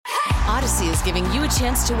Odyssey is giving you a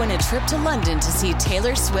chance to win a trip to London to see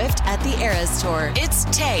Taylor Swift at the Eras Tour. It's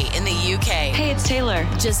Tay in the UK. Hey, it's Taylor.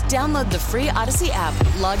 Just download the free Odyssey app,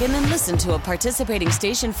 log in and listen to a participating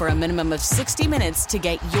station for a minimum of 60 minutes to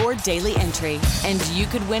get your daily entry. And you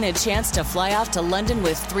could win a chance to fly off to London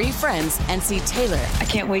with 3 friends and see Taylor. I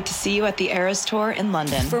can't wait to see you at the Eras Tour in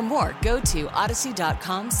London. For more, go to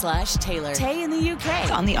odyssey.com/Taylor. Tay in the UK.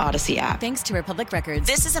 It's on the Odyssey app. Thanks to Republic Records.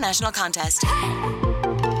 This is a national contest.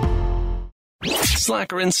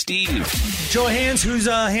 Slacker and Steve. Show of hands, who's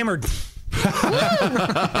hammered?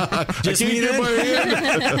 Just me then?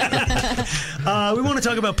 We want to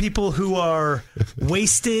talk about people who are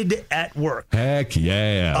wasted at work. Heck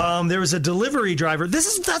yeah. There was a delivery driver.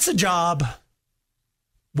 That's a job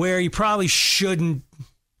where you probably shouldn't.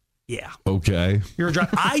 Yeah. Okay. You're a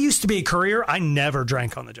driver. I used to be a courier. I never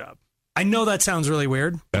drank on the job. I know that sounds really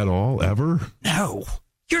weird. At all? Ever? No.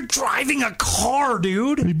 You're driving a car,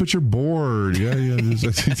 dude. Hey, but you're bored. Yeah.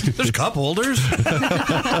 There's cup holders.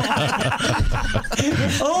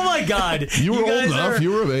 Oh, my God. You were old enough.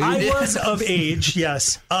 You were of age. I was of age,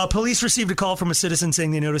 yes. Police received a call from a citizen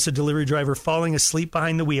saying they noticed a delivery driver falling asleep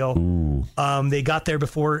behind the wheel. They got there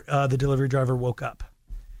before the delivery driver woke up.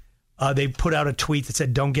 They put out a tweet that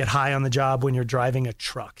said, "Don't get high on the job when you're driving a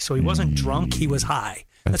truck." So he wasn't drunk. He was high.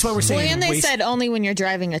 That's why we're saying. Well, and they said only when you're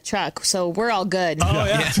driving a truck, so we're all good. Oh,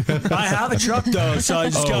 yeah. I have a truck, though, so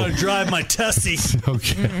I just got to drive my Tessie.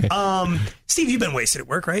 Okay. Steve, you've been wasted at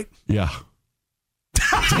work, right? Yeah.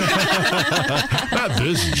 Not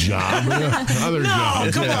this job. Other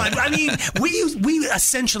jobs. Come on. I mean, we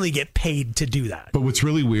essentially get paid to do that. But what's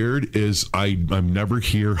really weird is I'm never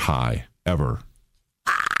here high, ever.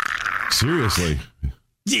 Seriously.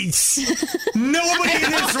 Nobody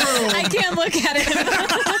in this room. I can't look at it.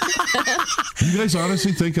 You guys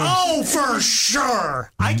honestly think I'm... Oh, for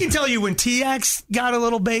sure. I can tell you when TX got a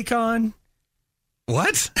little bake on.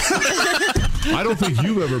 What? I don't think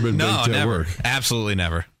you've ever been baked at never. work. Absolutely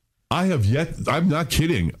never. I have yet. I'm not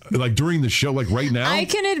kidding. Like during the show, like right now. I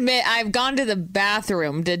can admit I've gone to the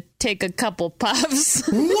bathroom to take a couple puffs.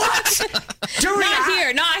 What? Not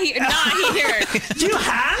here. You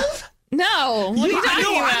have? No. What are you talking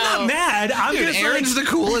about? I'm not mad. I'm Dude, just Aaron's the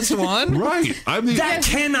coolest one. Right. That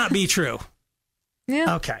cannot be true.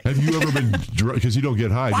 Yeah. Okay. Have you ever been drunk? Because you don't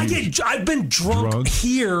get high. I've been drunk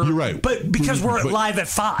here. You're right. But because we're live at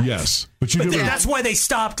 5. Yes. But that's why they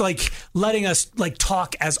stopped letting us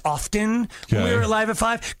talk as often when we were live at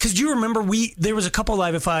 5. Because do you remember there was a couple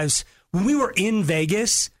live at 5s when we were in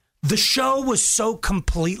Vegas. The show was so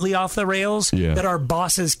completely off the rails that our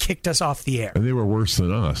bosses kicked us off the air. And they were worse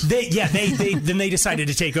than us. Then they decided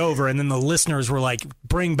to take over, and then the listeners were like,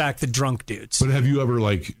 "Bring back the drunk dudes." But have you ever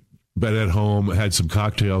been at home, had some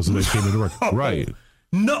cocktails, and they came into work? Right.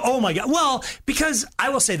 No, oh my God. Well, because I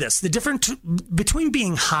will say this, the difference between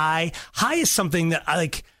being high is something that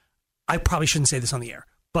I probably shouldn't say this on the air,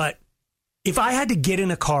 but if I had to get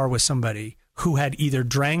in a car with somebody who had either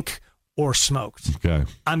drank or smoked,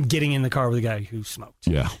 I'm getting in the car with a guy who smoked.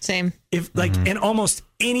 Yeah. Same. If in almost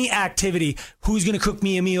any activity, who's going to cook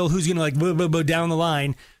me a meal, who's going to down the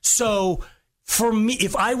line. So for me,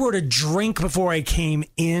 if I were to drink before I came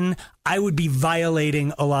in, I would be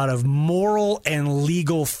violating a lot of moral and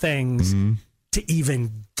legal things to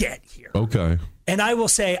even get here. Okay. And I will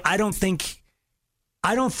say, I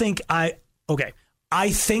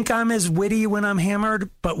think I'm as witty when I'm hammered,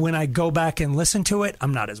 but when I go back and listen to it,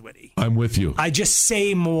 I'm not as witty. I'm with you. I just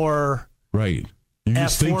say more right. You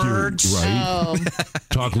just think words. You're right. Oh.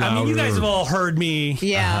 Talk louder. I mean, you guys have all heard me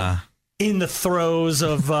in the throes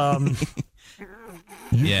of...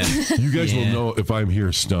 You guys will know if I'm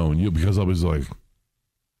here stoned, because I was like,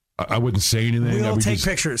 I wouldn't say anything. We'll take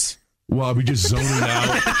pictures. Well, I'd be just zoning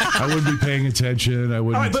out. I wouldn't be paying attention. I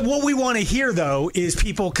wouldn't. All right, but what we want to hear though is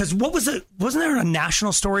people, because wasn't there a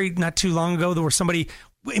national story not too long ago that where somebody,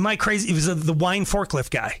 am I crazy? It was the wine forklift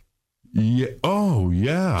guy. Yeah. Oh,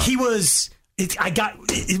 yeah. He was.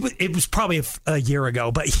 It was probably a year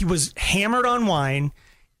ago, but he was hammered on wine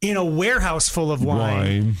in a warehouse full of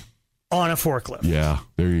wine. On a forklift. Yeah,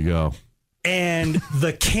 there you go. And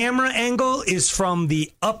the camera angle is from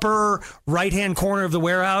the upper right-hand corner of the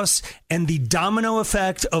warehouse, and the domino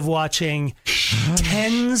effect of watching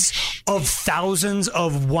tens of thousands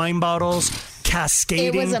of wine bottles cascading.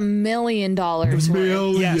 It was $1 million worth.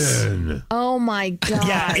 Yes. Oh my God.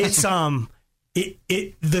 Yeah, it's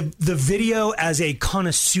the video as a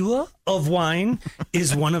connoisseur of wine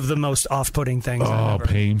is one of the most off-putting things I've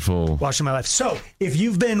ever painful watched in my life. So if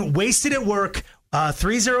you've been wasted at work,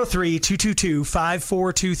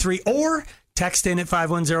 303-222-5423 or text in at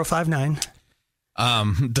 51059.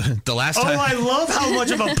 The last time. Oh, I love how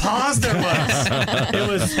much of a pause there was. It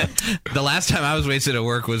was the last time I was wasted at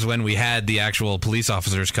work was when we had the actual police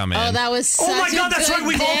officers come in. Oh, that was such oh my God, that's right.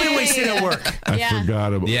 We've all been wasted at work. I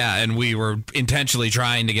forgot about. Yeah, and we were intentionally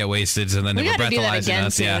trying to get wasted, and then they We were gotta do that breathalyzing again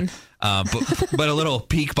us. soon. Yeah, but a little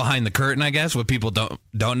peek behind the curtain, I guess. What people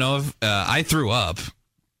don't know of, I threw up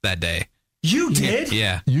that day. You did?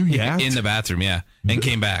 Yeah, You yacked? in the bathroom. Yeah, and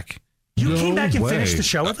came back. You No came back and way. finished the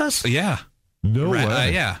show with us? Yeah, No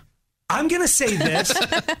way. yeah. I'm going to say this.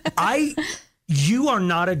 You are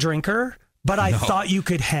not a drinker, but I thought you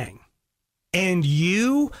could hang. And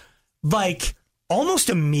you, like, almost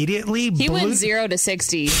immediately He blew. went 0 to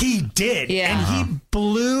 60. He did. Yeah. And he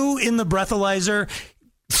blew in the breathalyzer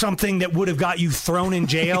something that would have got you thrown in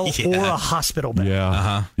jail or a hospital bed.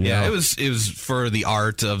 Yeah. Yeah, it was for the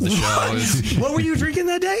art of the show. It was, What were you drinking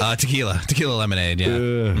that day? tequila lemonade.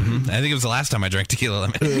 Yeah, I think it was the last time I drank tequila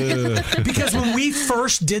lemonade. Because when we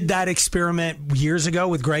first did that experiment years ago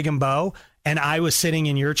with Greg and Bo, and I was sitting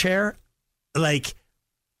in your chair, like,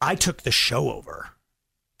 I took the show over.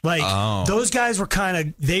 Like, those guys were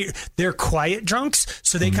kind of, they're quiet drunks,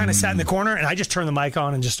 so they kind of sat in the corner, and I just turned the mic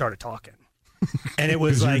on and just started talking. And it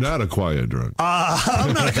was 'Cause like, you're not a quiet drunk.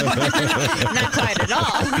 I'm not a Not quite at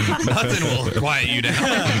all. Nothing will quiet you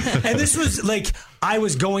down. And this was like, I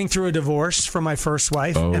was going through a divorce from my first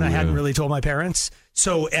wife, and I hadn't really told my parents.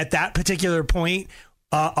 So at that particular point,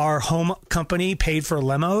 our home company paid for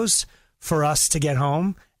limos for us to get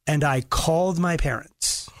home, and I called my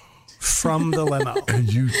parents from the limo.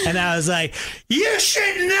 And I was like, you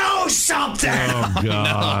should know something. Oh,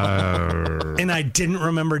 God. And I didn't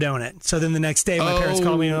remember doing it. So then the next day, my parents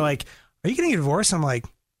called me and were like, are you getting a divorce? I'm like,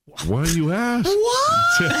 Why do you ask?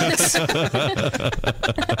 what?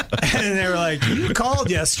 And they were like, you called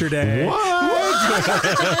yesterday. What?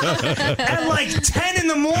 At like 10 in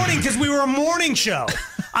the morning because we were a morning show.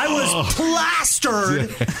 I was plastered.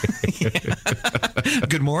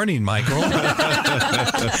 Good morning, Michael.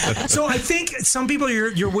 So I think some people,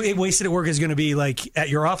 your wasted at work is going to be like at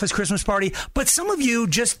your office Christmas party, but some of you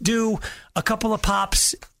just do a couple of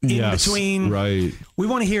pops in between. Right. We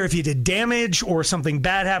want to hear if you did damage or something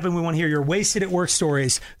bad happened. We want to hear your wasted at work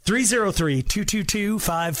stories.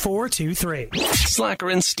 303-222-5423. Slacker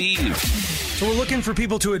and Steve. So we're looking for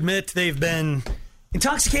people to admit they've been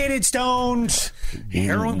intoxicated, stoned,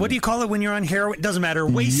 heroin. What do you call it when you're on heroin? It doesn't matter.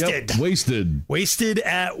 Wasted. Yep, wasted. Wasted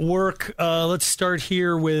at work. Let's start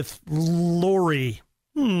here with Lori.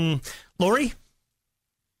 Lori?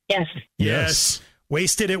 Yes.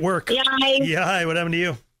 Wasted at work. Yeah. Yeah. What happened to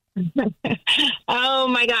you? Oh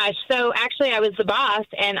my gosh. So actually I was the boss,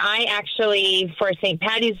 and I actually, for St.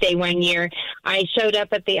 Patty's Day one year, I showed up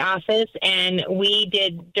at the office and we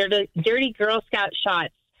did dirty Girl Scout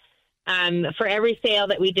shots for every sale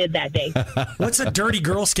that we did that day. What's a dirty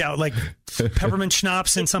Girl Scout? Like peppermint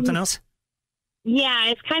schnapps and something else? Yeah,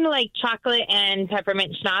 it's kind of like chocolate and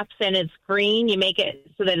peppermint schnapps, and it's green. You make it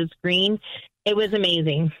so that it's green. It was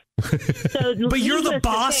amazing. So, But you're the needless to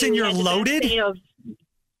boss say, and we you're had the best loaded? sales.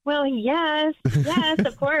 Well, yes,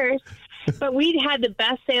 of course. But we had the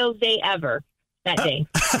best sales day ever that day.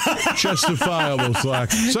 Justifiable, Slack.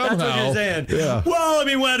 Somehow. That's what you're saying. Yeah. Well, I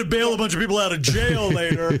mean, we had to bail a bunch of people out of jail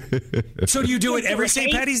later. So do you do it every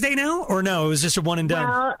St. Patty's Day now? Or no, it was just a one and done?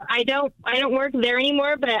 Well, I don't work there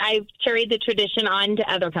anymore, but I've carried the tradition on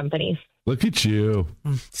to other companies. Look at you.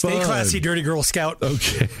 Stay Fun. classy, dirty Girl Scout.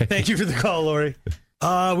 Okay. Thank you for the call, Lori.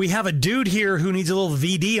 We have a dude here who needs a little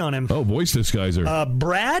VD on him. Oh, voice disguiser.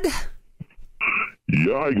 Brad?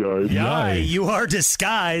 Yeah, guys. Yeah, you are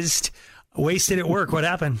disguised. Wasted at work. What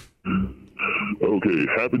happened? Okay,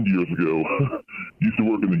 happened years ago. Used to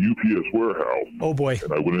work in the UPS warehouse. Oh, boy.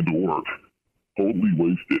 And I went into work totally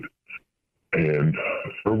wasted. And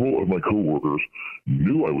several of my coworkers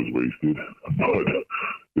knew I was wasted, but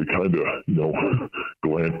they kind of,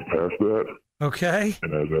 glanced past that. Okay.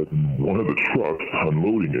 And as I was in one of the trucks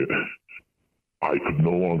unloading it, I could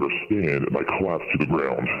no longer stand, and I collapsed to the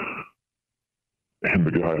ground. And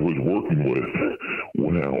the guy I was working with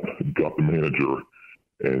went out, got the manager,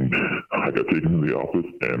 and I got taken to the office,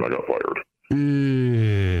 and I got fired.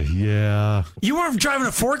 Yeah. You weren't driving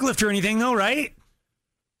a forklift or anything, though, right?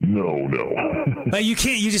 No. Like you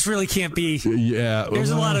just really can't be. Yeah. There's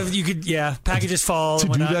a lot of, packages fall. To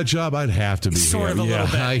and do whatnot. that job, I'd have to be Sort him. of a little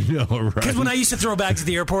bit. I know, right? Because when I used to throw bags at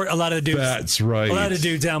the airport, a lot of the dudes. That's right. A lot of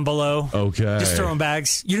dudes down below. Okay. Just throwing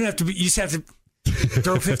bags. You don't have to. You just have to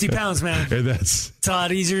throw 50 pounds, man. And that's It's a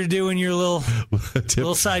lot easier to do when you're a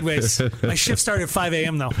little sideways. My shift started at 5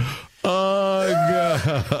 a.m. though.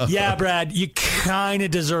 God. Yeah, Brad, you kind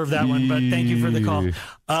of deserve that one, but thank you for the call.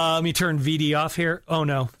 Let me turn VD off here. Oh,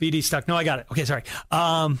 no. VD stuck. No, I got it. Okay, sorry.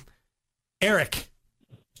 Eric.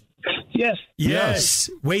 Yes.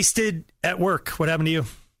 Wasted at work. What happened to you?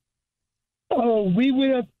 Oh, we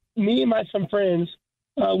went up, me and some friends.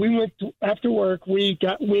 After work. We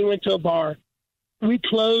went to a bar. We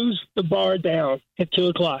closed the bar down at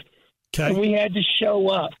 2:00. Okay. And we had to show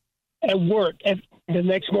up at work the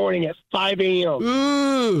next morning at 5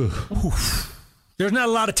 a.m. There's not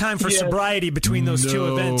a lot of time for sobriety between those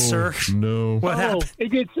two events, sir. No. What happened?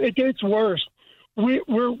 It gets worse.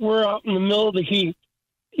 We're out in the middle of the heat.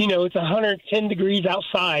 It's 110 degrees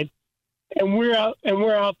outside, and we're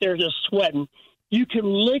out there just sweating. You can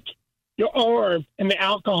lick your arm, and the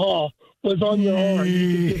alcohol was on your arm.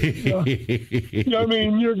 You know what I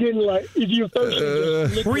mean? You're getting like, if you're thirsty,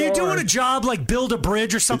 just lick Were you your doing arm. a job like build a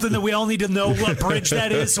bridge or something that we all need to know what bridge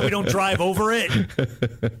that is so we don't drive over it?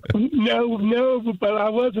 No, but I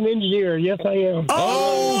was an engineer. Yes, I am.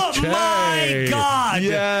 Oh, Okay. my God.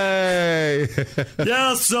 Yay.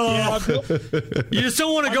 Yeah, so you just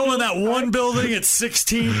don't want to go in that one building at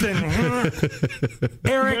 16th and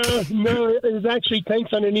Eric. No, it was actually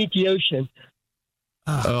tanks underneath the ocean.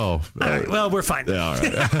 Oh. All right, well, we're fine. Yeah, all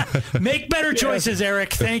right. Make better choices,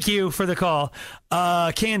 Eric. Thank you for the call.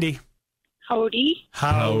 Candy. Howdy.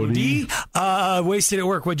 Wasted at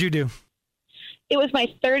work. What'd you do? It was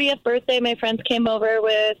my 30th birthday. My friends came over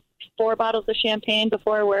with 4 bottles of champagne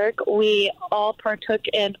before work. We all partook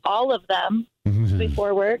in all of them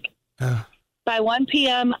before work. By 1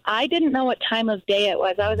 p.m., I didn't know what time of day it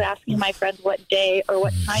was. I was asking my friends what day or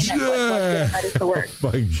what time it was when headed to work.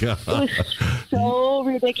 Oh, my God. It was so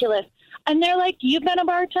ridiculous. And they're like, you've been a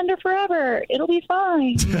bartender forever. It'll be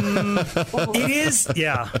fine. It is,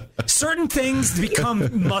 yeah. Certain things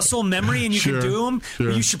become muscle memory and you can do them,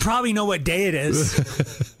 but you should probably know what day it is.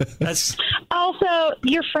 That's Also,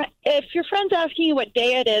 if your friend's asking you what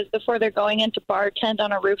day it is before they're going in to bartend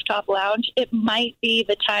on a rooftop lounge, it might be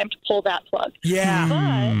the time to pull that plug.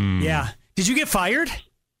 Yeah. Yeah. Did you get fired?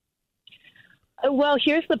 Well,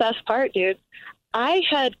 here's the best part, dude. I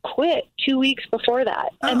had quit 2 weeks before that,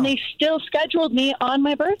 and they still scheduled me on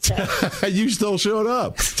my birthday. You still showed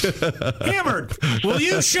up. Hammered. Well,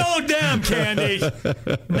 you showed them, Candy.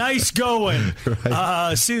 Nice going.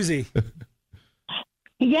 Right. Susie.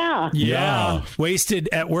 Yeah. Wasted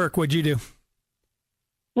at work. What'd you do?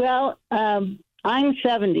 Well, I'm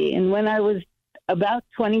 70, and when I was about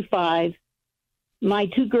 25, my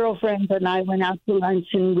 2 girlfriends and I went out to lunch,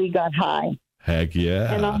 and we got high. Heck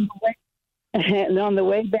yeah. And on the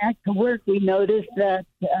way back to work, we noticed that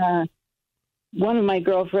one of my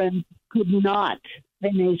girlfriends could not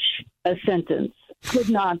finish a sentence.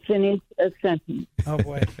 Oh,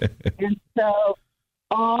 boy. And so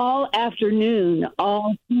all afternoon,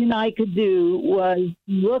 all she and I could do was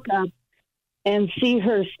look up and see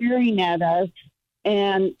her staring at us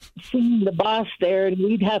and seeing the boss there, and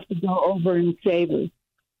we'd have to go over and save her.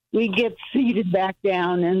 We'd get seated back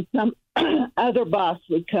down, and some other boss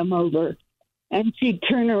would come over. And she'd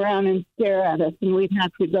turn around and stare at us, and we'd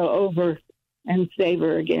have to go over and save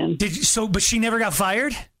her again. But she never got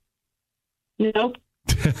fired? Nope.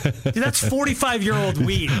 Dude, that's 45-year-old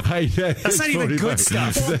weed. That's not even good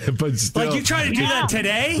stuff. But still. Like, you try to do that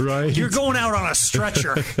today, right? You're going out on a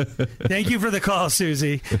stretcher. Thank you for the call,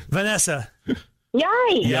 Susie. Vanessa.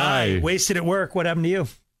 Yay. Wasted at work. What happened to you?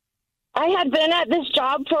 I had been at this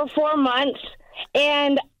job for 4 months,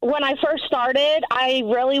 and when I first started, I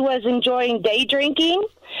really was enjoying day drinking.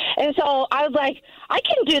 And so I was like, I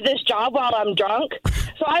can do this job while I'm drunk.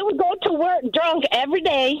 So I would go to work drunk every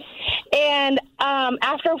day. And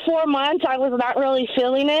after 4 months, I was not really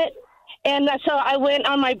feeling it. And so I went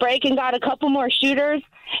on my break and got a couple more shooters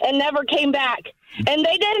and never came back. And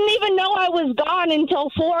they didn't even know I was gone until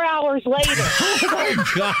 4 hours later.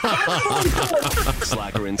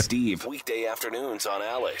 Slacker and Steve, weekday afternoons on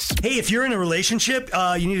Alice. Hey, if you're in a relationship,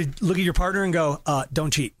 you need to look at your partner and go,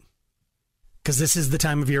 don't cheat. Because this is the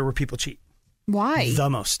time of year where people cheat. Why? The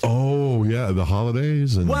most. Oh, yeah, the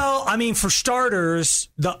holidays. Well, I mean, for starters,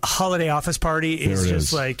 the holiday office party is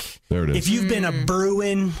just like, if you've been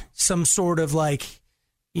brewing some sort of like,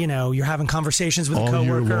 you know, you're having conversations with a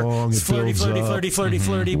coworker, it's flirty,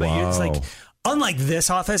 but it's like, unlike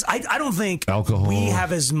this office, I don't think alcohol. We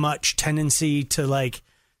have as much tendency to like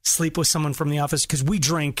sleep with someone from the office because we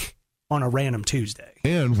drink on a random Tuesday.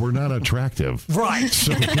 And we're not attractive. Right.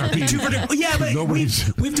 So, I mean, yeah, but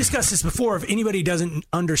we've discussed this before. If anybody doesn't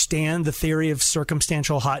understand the theory of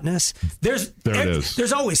circumstantial hotness,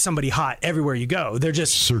 there's always somebody hot everywhere you go. They're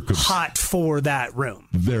just hot for that room.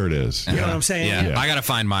 There it is. You know what I'm saying? Yeah. I got to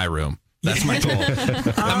find my room. That's my goal.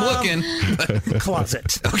 I'm looking.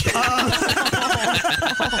 Closet. Okay.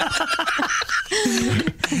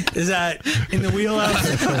 Is that in the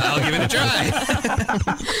wheelhouse? I'll give it a try.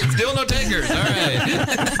 Still no takers. All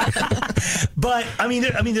right. But I mean,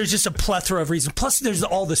 there's just a plethora of reasons. Plus, there's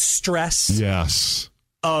all the stress. Yes.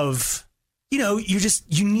 Of, you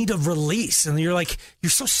need a release, and you're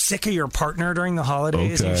so sick of your partner during the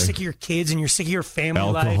holidays, and you're sick of your kids, and you're sick of your family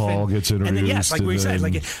life. Alcohol gets introduced. And then, yes, like we said,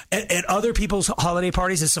 like at other people's holiday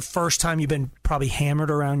parties, it's the first time you've been probably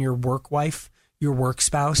hammered around your work wife, your work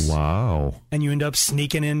spouse. Wow. And you end up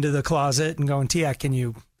sneaking into the closet and going, Tia, can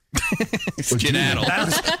you skedaddle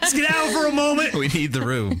for a moment? We need the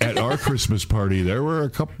room. At our Christmas party, there were a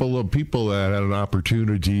couple of people that had an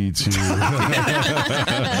opportunity to.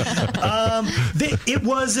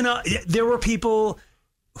 There were people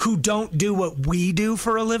who don't do what we do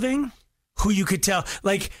for a living, who you could tell,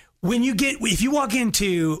 like if you walk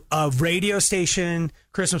into a radio station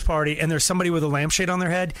Christmas party and there's somebody with a lampshade on their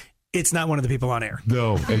head, it's not one of the people on air.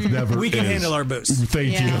 No, it never We can is. handle our booze.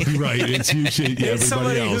 Thank you. Right. It's usually it's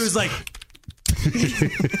somebody else. who's like,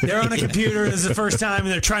 they're on a computer. This is the first time, and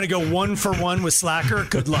they're trying to go 1 for 1 with Slacker.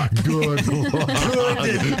 Good luck. Good luck.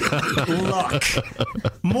 Good luck.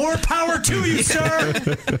 More power to you, sir.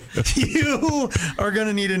 You are going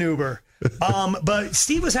to need an Uber. But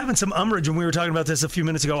Steve was having some umbrage when we were talking about this a few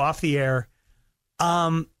minutes ago off the air.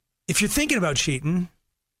 If you're thinking about cheating,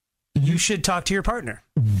 you should talk to your partner.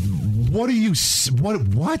 What?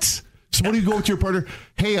 So what do you go with your partner?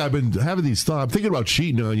 Hey, I've been having these thoughts. I'm thinking about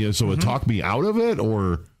cheating on you. So talk me out of it,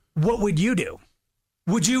 or what would you do?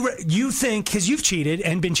 Would you think, because you've cheated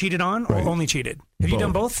and been cheated on, or only cheated? Have you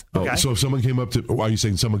done both? Okay. So if someone came up to, are you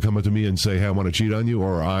saying someone come up to me and say, hey, I want to cheat on you,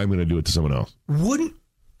 or I'm going to do it to someone else?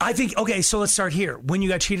 I think, okay, so let's start here. When you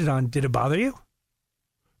got cheated on, did it bother you?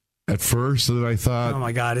 At first, then I thought... Oh,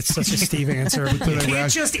 my God, it's such a Steve answer. You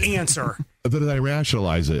can't just answer. Then I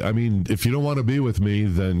rationalize it. I mean, if you don't want to be with me,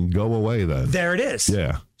 then go away then. There it is.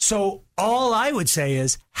 Yeah. So all I would say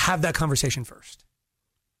is have that conversation first.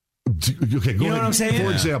 Okay, go ahead. You know what I'm saying?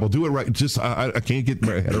 For example, do it right. Just I can't get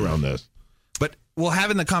my head around this. But,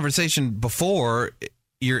 having the conversation before,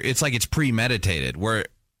 it's like it's premeditated, where...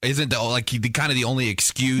 Isn't like the only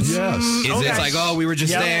excuse? Yes. It's like, oh, we were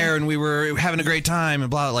just there and we were having a great time and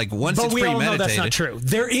blah. Like once it's premeditated. But we all know that's not true.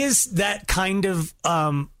 There is that kind of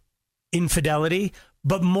infidelity,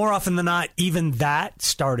 but more often than not, even that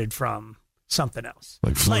started from something else.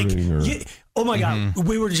 Like flirting oh my God,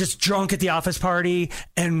 we were just drunk at the office party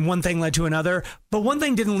and one thing led to another. But one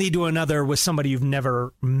thing didn't lead to another with somebody you've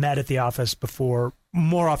never met at the office before.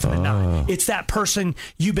 More often than not, it's that person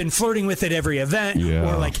you've been flirting with at every event,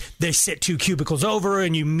 or like they sit 2 cubicles over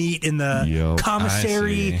and you meet in the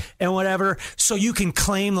commissary and whatever. So you can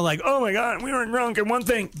claim the like, oh my God, we were drunk and one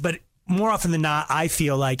thing. But more often than not, I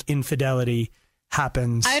feel like infidelity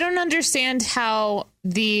happens. I don't understand how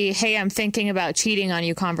the, hey, I'm thinking about cheating on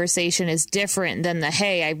you conversation is different than the,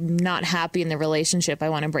 hey, I'm not happy in the relationship, I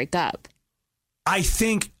want to break up. I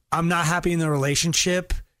think I'm not happy in the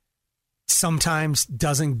relationship sometimes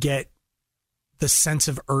doesn't get the sense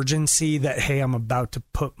of urgency that, hey, I'm about to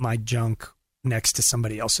put my junk next to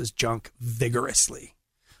somebody else's junk vigorously.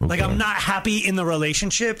 Okay. Like, I'm not happy in the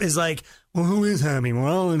relationship is like, well, who is happy? We're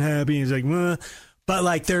all unhappy. He's like, well, but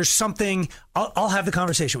like, there's something, I'll have the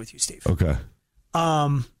conversation with you, Steve. Okay.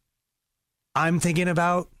 I'm thinking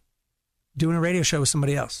about doing a radio show with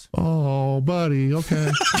somebody else. Oh, buddy.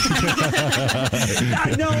 Okay.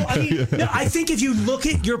 I think if you look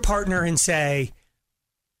at your partner and say,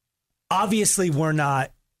 obviously we're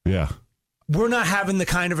not having the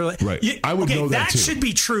kind of right. I would know that too. Should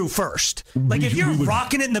be true first. Like if you're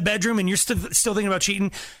rocking it in the bedroom and you're still thinking about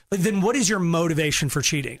cheating, like then what is your motivation for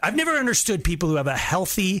cheating? I've never understood people who have a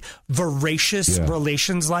healthy, voracious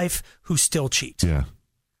relations life who still cheat. Yeah.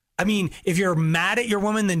 I mean, if you're mad at your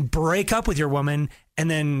woman, then break up with your woman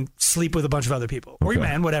and then sleep with a bunch of other people. Or your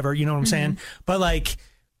man, whatever, you know what I'm saying? But like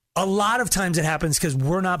a lot of times it happens because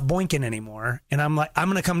we're not boinking anymore. And I'm like, I'm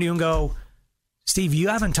going to come to you and go, Steve, you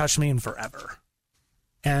haven't touched me in forever.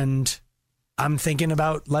 And I'm thinking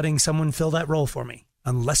about letting someone fill that role for me,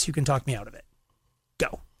 unless you can talk me out of it.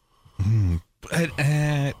 Go.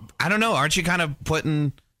 I don't know. Aren't you kind of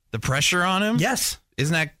putting the pressure on him? Yes.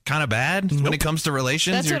 Isn't that kind of bad when it comes to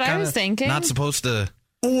relations? That's what I was thinking. Not supposed to.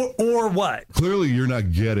 Or what? Clearly, you're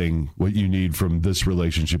not getting what you need from this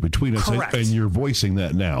relationship between us. Correct. And you're voicing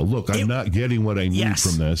that now. Look, I'm not getting what I need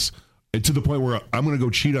from this. And to the point where I'm going to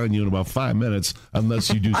go cheat on you in about 5 minutes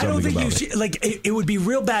unless you do something about it. I don't think like it would be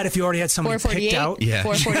real bad if you already had somebody picked out. Yeah.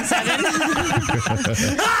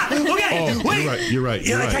 447. Okay, wait. You're right.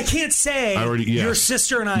 I can't say your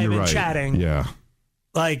sister and I have been chatting. Yeah.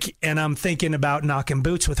 Like, and I'm thinking about knocking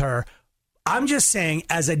boots with her. I'm just saying,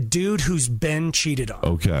 as a dude who's been cheated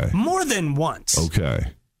on, more than once,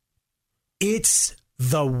 it's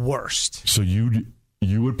the worst. So you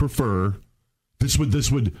would prefer this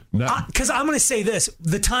would not, because I'm going to say this: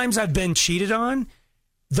 the times I've been cheated on,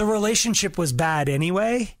 the relationship was bad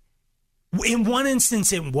anyway. In one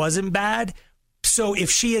instance, it wasn't bad. So if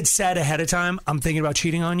she had said ahead of time, "I'm thinking about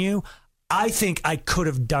cheating on you," I think I could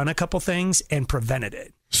have done a couple things and prevented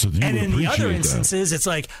it. So and in the other instances, it's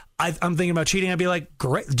like, I'm thinking about cheating. I'd be like,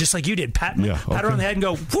 great, just like you did. Pat her on the head and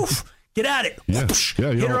go, woof, get at it.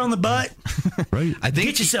 Hit her on the butt. Right. I think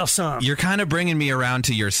get yourself some. You're kind of bringing me around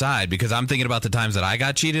to your side because I'm thinking about the times that I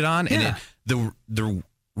got cheated on. And the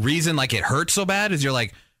reason like it hurts so bad is you're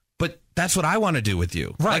like, but that's what I want to do with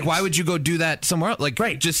you. Right. Like, why would you go do that somewhere else? Like,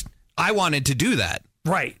 just, I wanted to do that.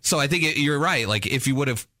 Right. So I think you're right. Like, if you would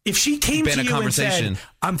have, if she came to you and said,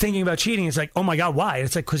 I'm thinking about cheating, it's like, oh my God, why?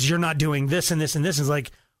 It's like, because you're not doing this and this and this. It's like,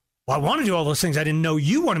 well, I want to do all those things. I didn't know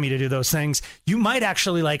you wanted me to do those things. You might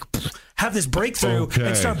actually like have this breakthrough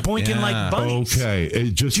and start boinking like bunnies. Okay.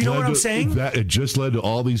 It just do you know what I'm saying? It just led to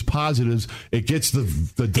all these positives. It gets the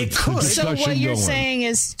discussion So what you're going. saying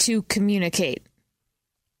is to communicate.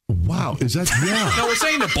 Wow, is that No, we're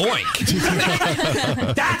saying to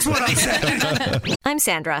boink. That's what I'm saying. I'm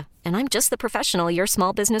Sandra, and I'm just the professional your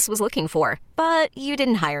small business was looking for. But you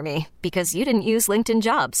didn't hire me because you didn't use LinkedIn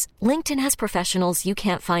Jobs. LinkedIn has professionals you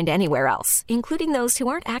can't find anywhere else, including those who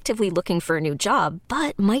aren't actively looking for a new job,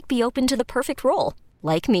 but might be open to the perfect role,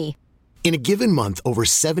 like me. In a given month, over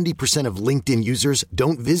 70% of LinkedIn users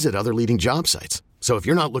don't visit other leading job sites. So if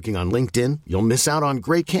you're not looking on LinkedIn, you'll miss out on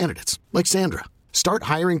great candidates like Sandra. Start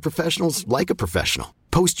hiring professionals like a professional.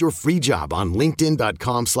 Post your free job on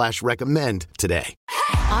linkedin.com/recommend today.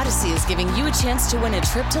 Odyssey is giving you a chance to win a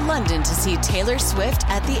trip to London to see Taylor Swift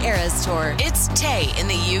at the Eras Tour. It's Tay in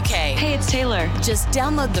the UK. Hey, it's Taylor. Just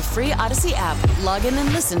download the free Odyssey app, log in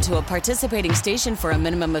and listen to a participating station for a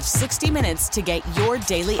minimum of 60 minutes to get your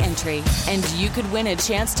daily entry. And you could win a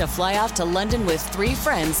chance to fly off to London with 3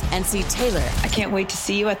 friends and see Taylor. I can't wait to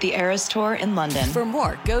see you at the Eras Tour in London. For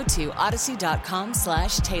more, go to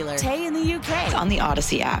odyssey.com/Taylor. Tay in the UK. It's on the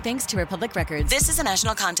Odyssey app. Thanks to Republic Records. This is a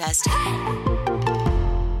national contest.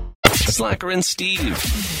 Slacker and Steve.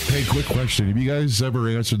 Hey, quick question. Have you guys ever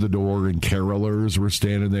answered the door and carolers were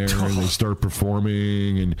standing there and they start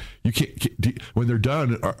performing and you can't when they're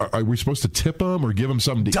done, are we supposed to tip them or give them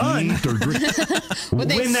something to eat? Or When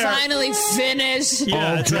they finally finish.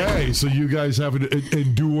 Yeah, okay, so you guys have to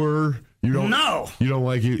endure. You don't. No. You don't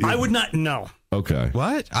like it? I would not. No. Okay.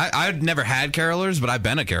 What? I've never had carolers, but I've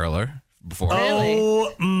been a caroler before.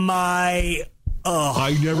 Oh my.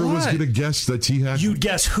 I never was going to guess that he had. You'd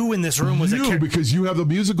guess who in this room was because you have the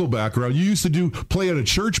musical background. You used to play in a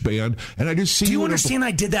church band, and I just see. Do you understand? I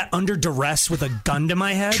did that under duress with a gun to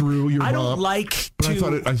my head. True, I don't like.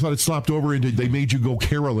 But I thought it slopped over into they made you go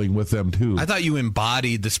caroling with them too. I thought you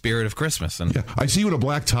embodied the spirit of Christmas. And yeah, I see you in a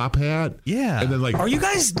black top hat. Yeah, and then like, are you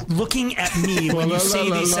guys looking at me when you say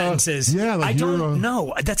these sentences? Yeah, like I don't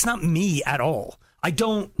know. That's not me at all. I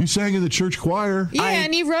don't. You sang in the church choir. Yeah,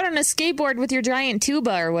 and you rode on a skateboard with your giant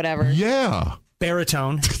tuba or whatever. Yeah.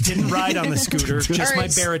 Baritone. Didn't ride on the scooter. Just my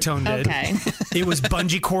baritone did. Okay. It was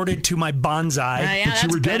bungee corded to my bonsai. Yeah, but you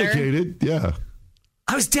were dedicated. Yeah.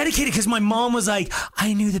 I was dedicated because my mom was like,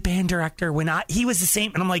 I knew the band director when he was the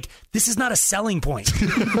same. And I'm like, this is not a selling point.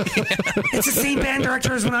 It's the same band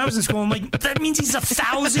director as when I was in school. I'm like, that means he's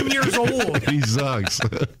 1,000 years old. He sucks.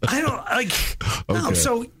 I don't like, no. Okay.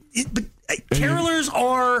 So, but carolers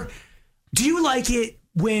are, do you like it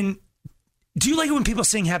when people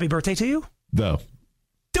sing happy birthday to you? No.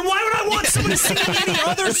 Then why would I want someone to sing any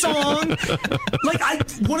other song? Like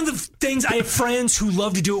one of the things, I have friends who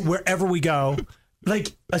love to do it wherever we go.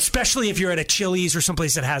 Like, especially if you're at a Chili's or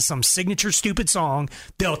someplace that has some signature stupid song,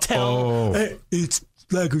 they'll tell, hey, it's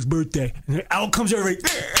Slacker's birthday. And out comes everybody.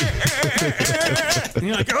 And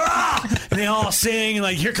you're like, ah! And they all sing, and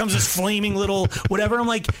like, here comes this flaming little whatever. I'm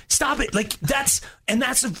like, stop it. Like, that's a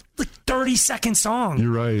 30-second song.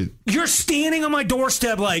 You're right. You're standing on my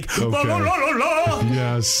doorstep like, la, la, la, la, la.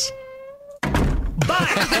 Yes. But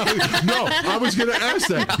no, I was going to ask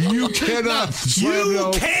that. You cannot.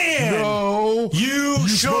 You can. No. No. You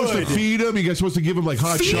should. Supposed to feed them. You guys supposed to give them like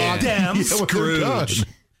hot Feed chocolate. them. Yeah, when they're done.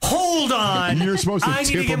 Hold on. You're supposed to I need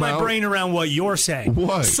tip to get them my out? brain around what you're saying.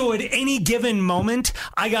 What? So at any given moment,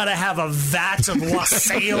 I got to have a vat of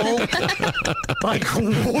wassail, like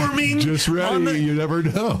warming. Just ready. You never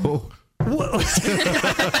know. You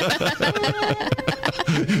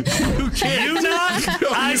knock,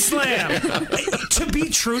 I slam. To be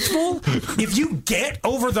truthful, if you get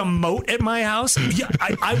over the moat at my house,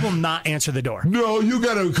 I will not answer the door. No, you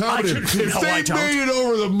got to accommodate. If they made it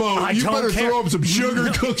over the moat, you better throw up some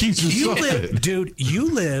sugar cookies or something.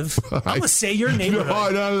 You live. I'm going to say your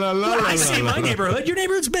neighborhood. I say my neighborhood. Your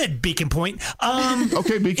neighborhood's bed, Beacon Point.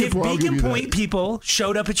 Okay, Beacon Point. If Beacon Point people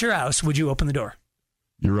showed up at your house, would you open the door?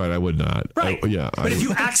 You're right. I would not. Right. But if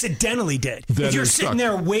you accidentally did, if you're sitting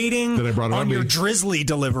there waiting on your Drizzly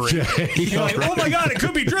delivery, you're like, oh my God, it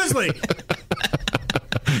could be Drizzly.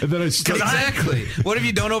 And then Exactly. What if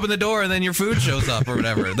you don't open the door and then your food shows up or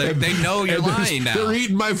whatever? They know you're lying now. They're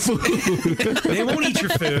eating my food. They won't eat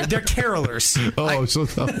your food. They're carolers.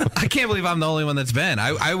 I can't believe I'm the only one that's been.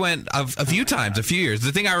 I went a few times, a few years.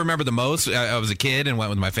 The thing I remember the most, I was a kid and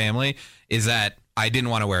went with my family, is that I didn't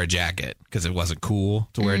want to wear a jacket because it wasn't cool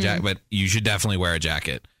to wear a jacket, but you should definitely wear a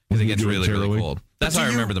jacket because it gets really, really cold. That's what I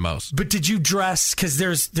remember the most. But did you dress, because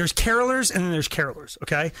there's carolers and then there's carolers,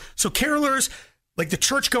 okay? So carolers, like the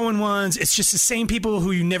church-going ones, it's just the same people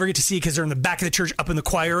who you never get to see because they're in the back of the church up in the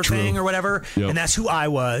choir thing or whatever, and that's who I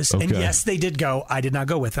was. Okay. And yes, they did go. I did not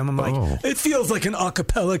go with them. I'm like, it feels like an a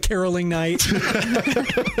cappella caroling night.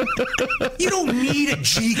 You don't need a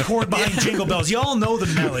G chord behind Jingle Bells. You all know the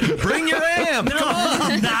melody. Bring your amp. No, Come on.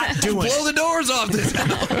 I'm not doing it. Blow the doors off this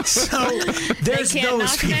house. So there's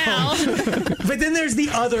those people. But then there's the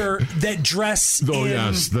other that dress the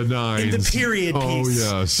nines. in the period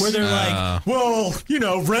piece. Oh, yes. Where they're like, well, you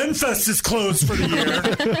know, Renfest is closed for the year.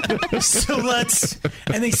 So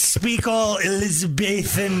and they speak all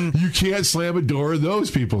Elizabethan. You can't slam a door in those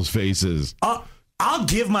people's faces. I'll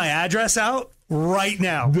give my address out right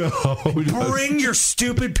now. No. Bring your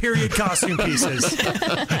stupid period costume pieces.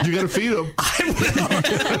 You got to feed them. I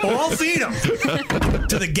will. Well, I'll feed them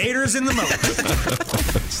to the gators in the moat.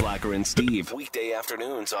 Slacker and Steve, weekday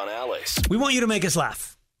afternoons on Alice. We want you to make us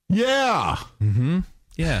laugh. Yeah. Mm-hmm.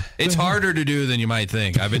 Yeah. It's harder to do than you might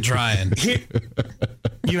think. I've been trying.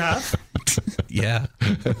 You have? Yeah.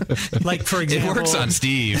 Like, for example. It works on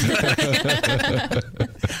Steve.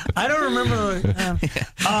 I don't remember.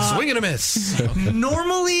 Swing and a miss.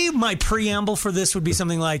 Normally, my preamble for this would be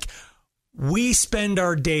something like, we spend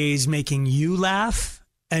our days making you laugh,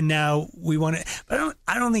 and now we want to. But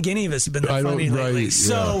I don't think any of us have been that funny lately.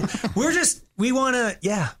 So we want to,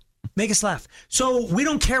 make us laugh. So we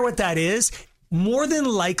don't care what that is. More than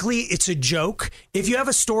likely, it's a joke. If you have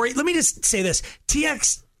a story, let me just say this.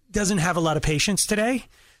 TX doesn't have a lot of patience today.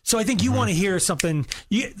 So I think you want to hear something.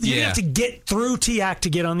 You have to get through TX to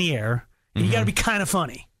get on the air. And you got to be kind of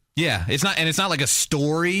funny. Yeah, it's not like a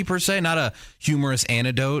story per se, not a humorous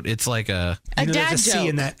anecdote. It's like a dad joke. C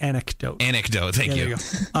in that anecdote. Anecdote, thank you.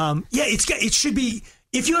 It should be.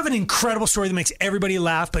 If you have an incredible story that makes everybody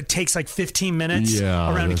laugh but takes like 15 minutes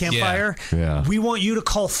around a campfire, we want you to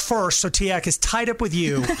call first so TX is tied up with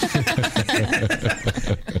you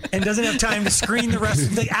and doesn't have time to screen the rest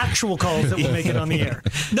of the actual calls that will make it on the air.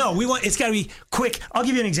 No, it's got to be quick. I'll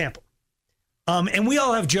give you an example. And we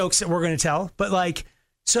all have jokes that we're going to tell, but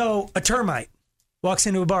so a termite walks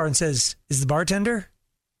into a bar and says, "Is the bartender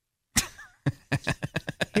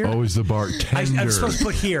here?" Oh, is the bartender? I'm supposed to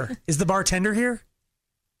put here. Is the bartender here?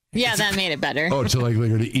 Yeah, that made it better. Oh, so like they're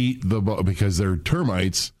going to eat because they're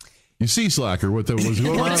termites. You see, Slacker, what was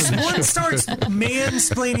going on? One starts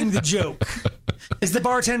mansplaining the joke. Is the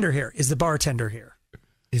bartender here? Is the bartender here?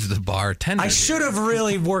 Is the bartender? I should have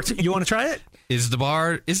really worked. You want to try it? Is the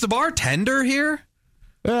bartender here?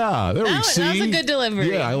 Yeah, there we see. That was a good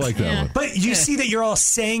delivery. Yeah, I like that one. But you see that you're all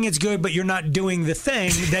saying it's good, but you're not doing the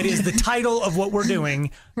thing that is the title of what we're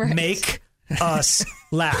doing. Right. Make us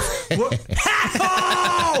laugh.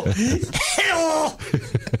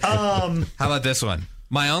 How about this one?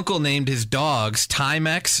 My uncle named his dogs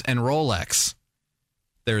Timex and Rolex.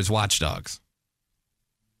 They're his watchdogs.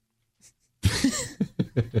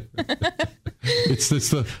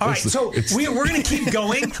 All right, so we're going to keep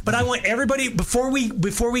going, but I want everybody before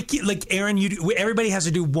we keep, like Aaron, everybody has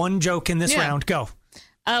to do one joke in this round. Go.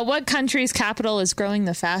 What country's capital is growing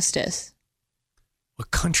the fastest?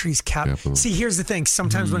 What country's capital? See, here's the thing.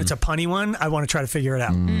 Sometimes when it's a punny one, I want to try to figure it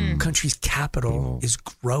out. Country's capital is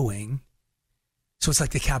growing. So it's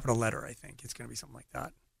like the capital letter, I think. It's going to be something like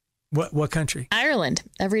that. What country? Ireland.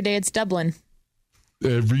 Every day it's Dublin.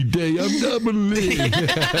 Every day I'm doubling.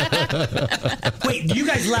 Wait, you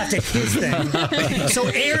guys laughed at his thing. So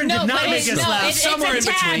Aaron did not make us laugh. Somewhere in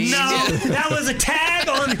between. No, that was a tag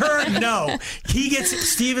on her. No.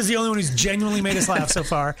 Steve is the only one who's genuinely made us laugh so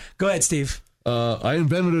far. Go ahead, Steve. I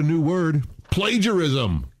invented a new word.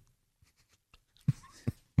 Plagiarism.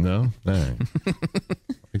 No? All right.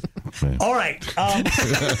 All right.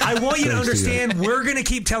 I want you to understand we're going to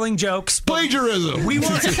keep telling jokes. Plagiarism. We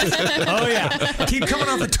want Oh, yeah. Keep coming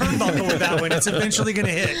off the turnbuckle with that one. It's eventually going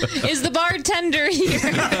to hit. Is the bartender here?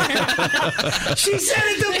 She said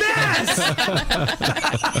it the best.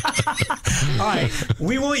 All right.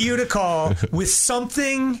 We want you to call with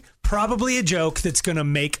something, probably a joke, that's going to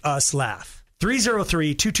make us laugh.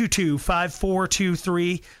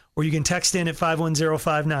 303-222-5423. Or you can text in at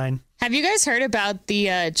 51059. Have you guys heard about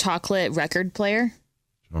the chocolate record player?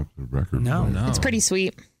 Chocolate record No. player. It's pretty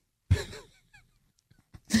sweet.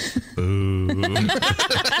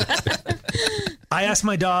 I asked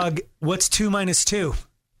my dog, what's 2 minus 2?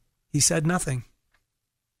 He said nothing.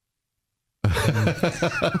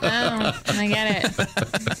 Oh, I get it.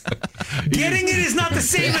 Getting it is not the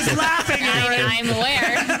same as laughing, Aaron. I'm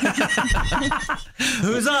aware.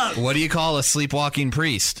 Who's up? What do you call a sleepwalking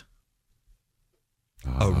priest?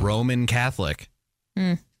 A Roman Catholic.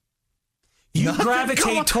 You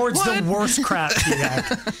gravitate towards the worst crap,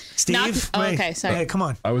 T-Hack. Steve? Wait. Okay, sorry. Hey, come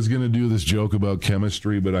on. I was going to do this joke about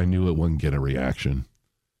chemistry, but I knew it wouldn't get a reaction.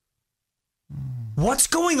 What's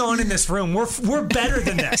going on in this room? We're better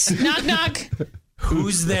than this. Knock, knock.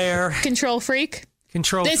 Who's there? Control freak.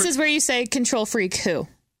 This is where you say control freak who.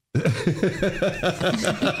 I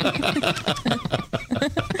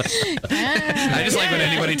just like when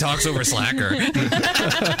anybody talks over Slacker.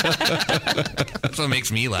 That's what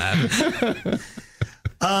makes me laugh.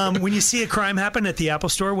 When you see a crime happen at the Apple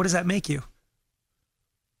Store, what does that make you?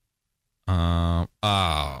 I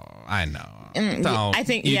know. I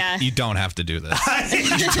think, you don't have to do this.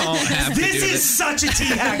 You don't have to do this. This is such a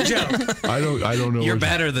T-Hack joke. I don't know. You're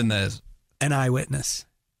better than this. An eyewitness.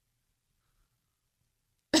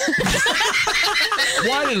 Why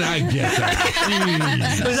did I get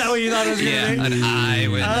that? Was that what you thought it was going to be? An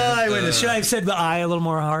eyewitness. Eyewitness. Should I have said the eye a little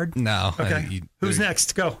more hard? No. Okay. Who's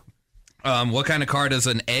next? Go. What kind of car does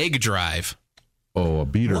an egg drive? Oh, a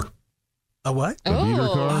beater. A what? A beater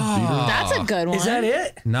car? Beater? That's a good one. Is that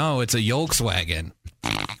it? No, it's a Volkswagen.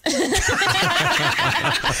 Steve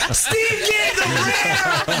gave the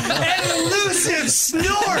rare and elusive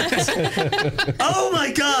snort. Oh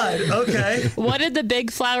my God. Okay. What did the big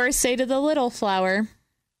flower say to the little flower?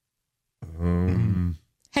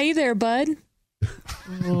 Hey there, bud.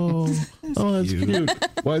 Oh, that's cute.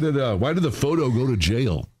 Why did the photo go to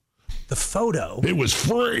jail? The photo? It was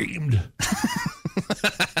framed.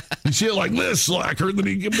 You see it like this, Slacker, and then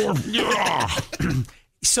you get more.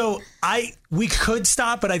 So we could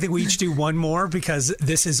stop, but I think we each do one more because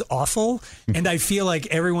this is awful. And I feel like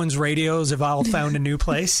everyone's radios have all found a new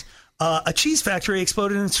place. A cheese factory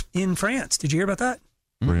exploded in France. Did you hear about that?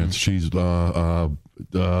 France cheese. No.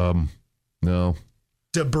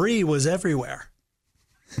 Debris was everywhere.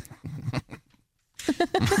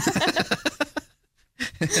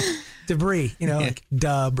 Debris, like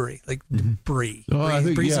debris, like debris. Oh, I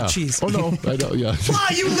think, Brie of cheese. Oh, no, I don't, yeah. Why,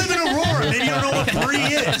 you live in Aurora, and you don't know what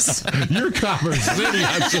brie is. You're Commerce City,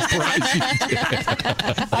 I'm surprised you did.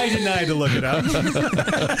 I denied to look it up.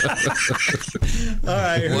 All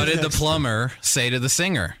right. What did the plumber say to the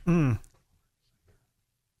singer?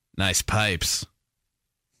 Nice pipes.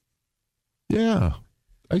 Yeah.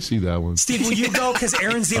 I see that one. Steve, will you go? Because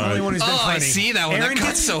Aaron's the only one who's been funny. I see that one. Aaron that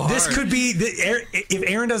cuts so hard. This could be, if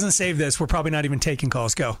Aaron doesn't save this, we're probably not even taking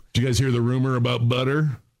calls. Go. Did you guys hear the rumor about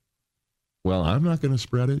butter? Well, I'm not going to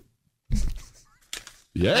spread it.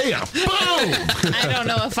 Yeah. Boom! I don't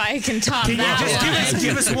know if I can top that. Just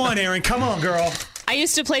give us one, Aaron. Come on, girl. I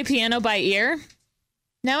used to play piano by ear.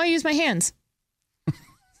 Now I use my hands.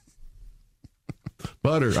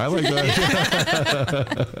 Butter. I like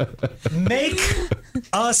that. Make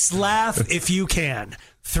us laugh if you can.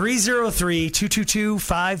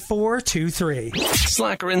 303-222-5423.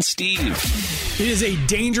 Slacker and Steve. It is a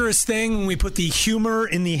dangerous thing when we put the humor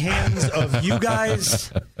in the hands of you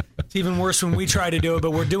guys. It's even worse when we try to do it,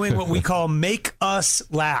 but we're doing what we call make us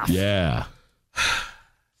laugh. Yeah.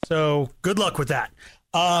 So good luck with that.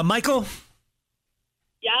 Michael?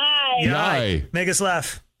 Yay. Make us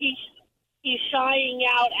laugh. He's shying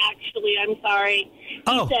out, actually. I'm sorry.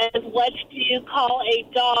 He says, what do you call a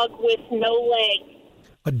dog with no legs?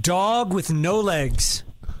 A dog with no legs.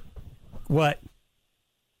 What?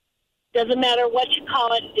 Doesn't matter what you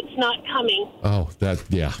call it. It's not coming. Oh,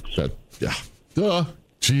 yeah. Duh.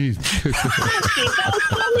 Jeez.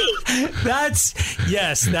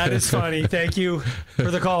 That is funny. Thank you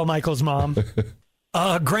for the call, Michael's mom.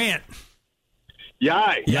 Grant.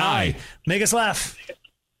 Yay. Make us laugh.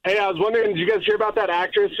 Hey, I was wondering, did you guys hear about that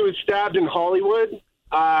actress who was stabbed in Hollywood?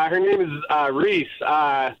 Her name is Reese.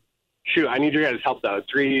 Shoot, I need your guys' help, though.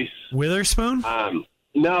 It's Reese Witherspoon?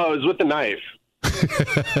 No, it was with the knife.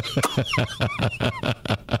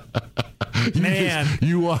 Man,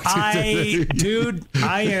 you walked dude,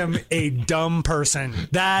 I am a dumb person.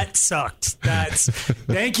 That sucked.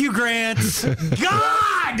 Thank you, Grant.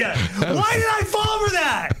 God, why did I fall for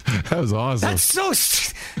that? That was awesome. That's so.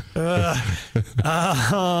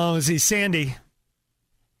 Let's see, Sandy.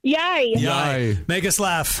 Yay. Make us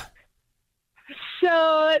laugh. So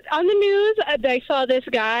on the news, I saw this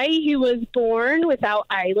guy. He was born without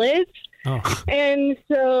eyelids. Oh. And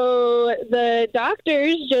so the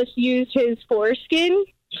doctors just used his foreskin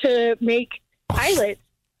to make eyelids.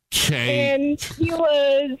 Okay. And he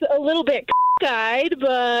was a little bit cockeyed,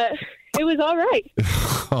 but it was all right.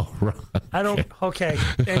 All right. Okay.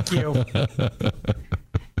 Thank you.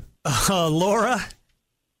 Laura?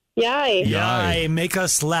 Yay. Make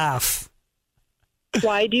us laugh.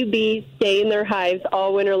 Why do bees stay in their hives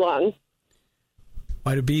all winter long?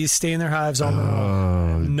 Why do bees stay in their hives all winter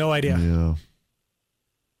long? No idea. Yeah.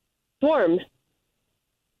 Swarm.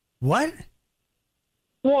 What?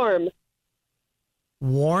 Swarm.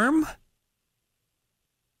 Warm?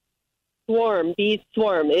 Swarm. Bees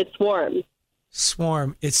swarm. It's warm.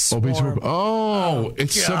 Swarm. It's swarm.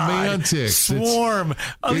 It's semantics. Swarm.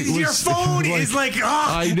 Your phone is like,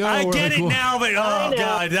 I know. I get it what? now, but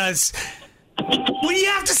God, that's. When you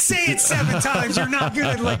have to say it 7 times, you're not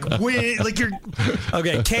gonna win. You're.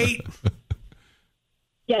 Okay, Kate.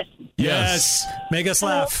 Yes. Make us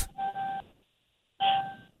laugh.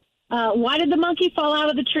 Why did the monkey fall out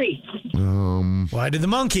of the tree? Why did the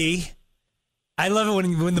monkey? I love it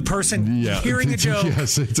when the person hearing a joke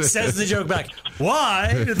says the joke back.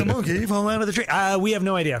 Why did the monkey fall out of the tree? We have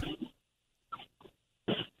no idea.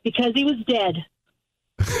 Because he was dead.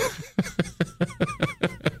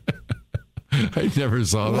 I never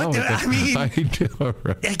saw that.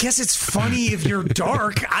 I guess it's funny if you're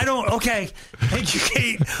dark. Okay. Thank you,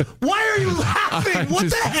 Kate. Why are you laughing? What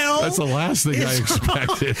the hell? That's the last thing I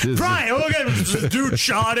expected. Brian, okay, dude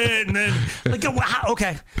shot it, and then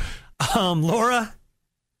okay. Laura.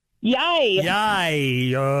 Yay.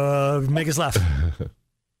 Make us laugh.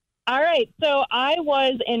 All right. So I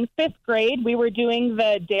was in 5th grade. We were doing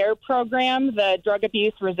the DARE program, the Drug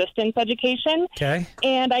Abuse Resistance Education. Okay.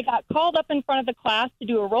 And I got called up in front of the class to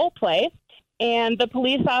do a role play. And the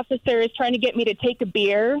police officer is trying to get me to take a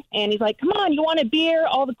beer. And he's like, come on, you want a beer?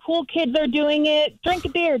 All the cool kids are doing it. Drink a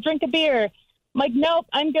beer. I'm like, nope,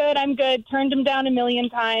 I'm good. Turned him down a million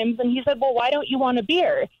times. And he said, well, why don't you want a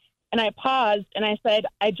beer? And I paused and I said,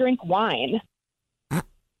 I drink wine.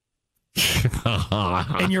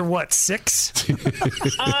 And you're what, 6?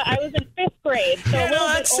 I was in 5th grade. So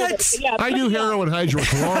that's I knew heroin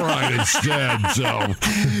hydrochloride instead, so.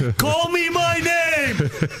 Call me my name.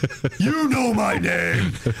 You know my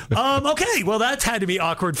name. Okay, well, that had to be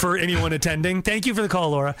awkward for anyone attending. Thank you for the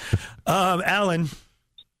call, Laura. Alan.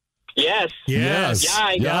 Yes.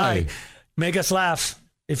 Yay. Make us laugh.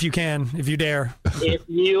 If you can, if you dare. If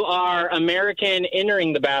you are American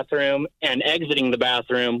entering the bathroom and exiting the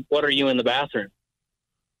bathroom, what are you in the bathroom?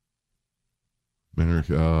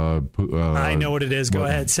 I know what it is. Go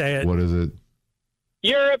ahead, say it. What is it?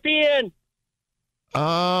 European.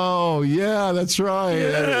 Oh, yeah, that's right.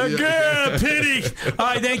 Yeah, pity. All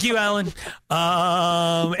right, thank you, Alan.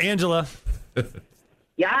 Angela.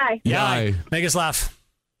 Yay. Make us laugh.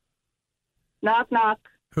 Knock, knock.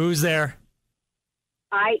 Who's there?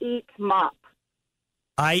 I eat mop.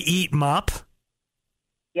 I eat mop?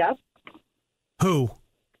 Yep. Who?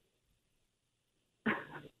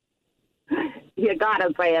 You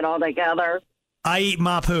gotta say it all together. I eat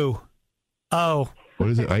mop who? Oh. What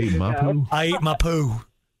is it? I eat my poo? I eat my poo.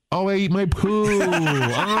 Oh, I eat my poo.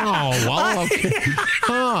 Well, okay.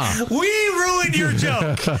 We ruined your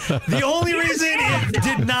joke. The only reason it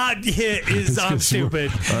did not hit is I'm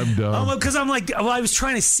stupid. I'm dumb. Because I'm like, I was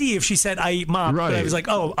trying to see if she said I eat mop. Right. But I was like,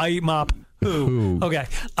 I eat mop. Who? Okay.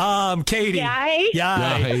 Katie. Yay.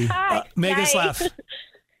 Make us laugh.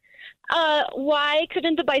 Why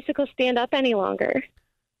couldn't the bicycle stand up any longer?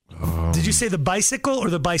 Did you say the bicycle or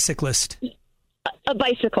the bicyclist? A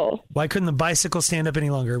bicycle. Why couldn't the bicycle stand up any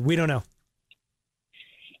longer? We don't know.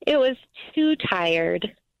 It was too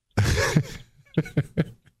tired.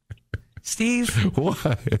 Steve? What?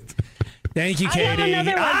 Thank you, Katie. I have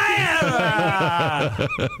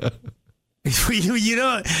another one. You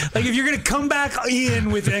know, like if you're going to come back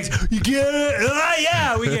in with X, you get it.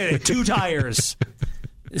 Yeah, we get it. 2 tires.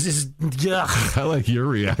 This is, I like your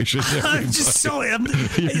reaction. I'm just so.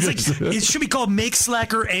 It should be called "Make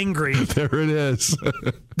Slacker Angry." There it is.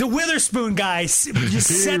 The Witherspoon guy just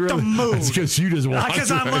set the mood. It's because you just want.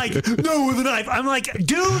 Because I'm like, no, with a knife. I'm like,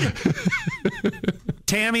 dude.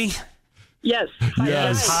 Tammy. Yes.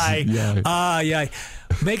 Yes. Hi. Yeah. Yeah.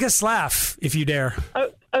 Make us laugh if you dare.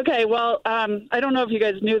 Okay. Well, I don't know if you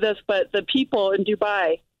guys knew this, but the people in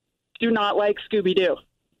Dubai do not like Scooby-Doo.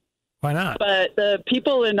 Why not? But the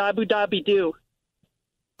people in Abu Dhabi do.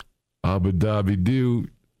 Abu Dhabi do.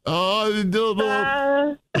 Oh,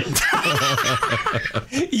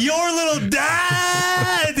 your little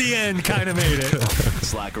dad at the end kind of made it.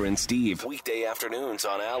 Slacker and Steve, weekday afternoons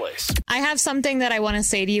on Alice. I have something that I want to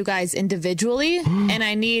say to you guys individually, and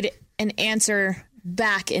I need an answer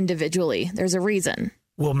back individually. There's a reason.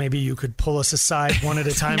 Well, maybe you could pull us aside one at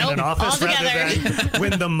a time in an office rather than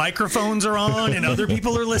when the microphones are on and other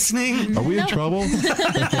people are listening. Are we in trouble?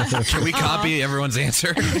 Can we copy everyone's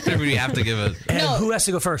answer? We have to give it. And who has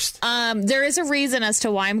to go first? There is a reason as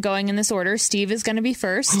to why I'm going in this order. Steve is going to be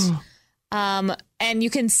first. And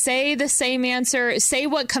you can say the same answer. Say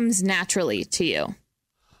what comes naturally to you.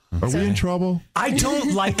 Are we in trouble? I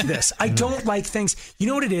don't like this. I don't like things. You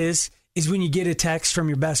know what it is when you get a text from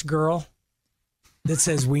your best girl that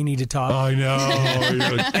says we need to talk. I know.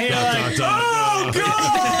 Oh,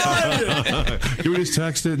 God! Can we just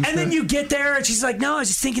text it? And then you get there and she's like, no, I was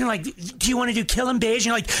just thinking, like, do you want to do Kill 'em Beige?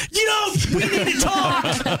 And you're like, we need to talk.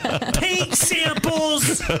 Paint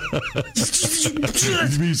samples.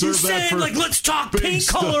 You said, like, let's talk paint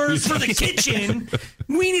colors for the kitchen.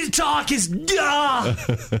 We need to talk is duh.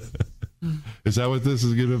 Is that what this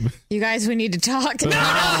is going to be? You guys, we need to talk.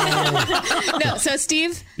 No. So,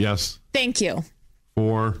 Steve. Yes. Thank you.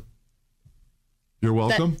 You're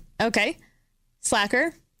welcome. Okay.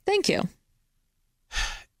 Slacker. Thank you.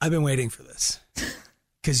 I've been waiting for this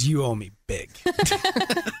because you owe me big.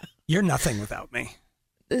 You're nothing without me.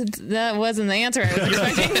 That wasn't the answer I was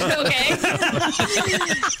expecting. Okay.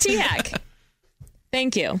 T-Hack.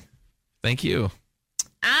 Thank you. Thank you.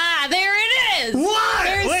 There it is. What?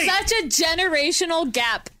 There's such a generational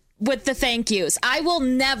gap with the thank yous. I will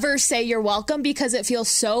never say you're welcome because it feels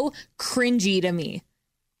so cringy to me.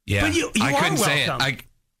 Yeah, but you I couldn't say welcome. it.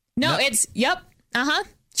 No, it's yep.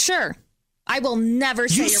 Sure. I will never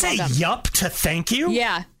say you're welcome. You say yup to thank you?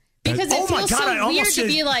 Yeah. Because it feels so weird to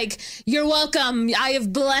be like, you're welcome. I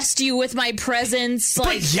have blessed you with my presence.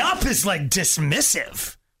 But yup is like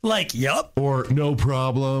dismissive. Like, yup. Or no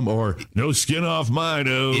problem, or no skin off my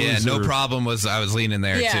nose. Yeah, no problem was, I was leaning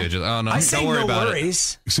there too. Just, oh, no, I say don't worry no about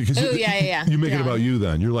worries. it. See, yeah. You make it about you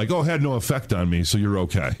then. You're like, oh, it had no effect on me, so you're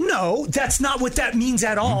okay. No, that's not what that means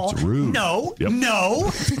at all. It's rude. No,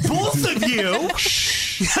 both of you.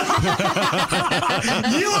 You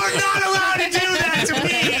are not allowed to do that to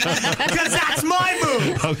me because that's my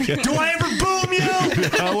move. Okay. Do I ever boom you?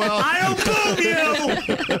 I don't boom you.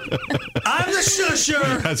 I'm the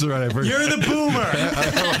shusher. That's right. You're the boomer.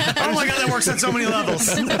 Oh my God, that works on so many levels.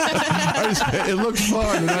 It looked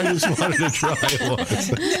fun, and I just wanted to try it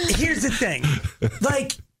once. Here's the thing.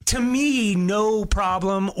 Like, to me, no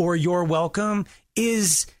problem or you're welcome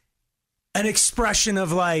is an expression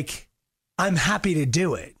of like, I'm happy to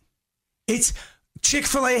do it. It's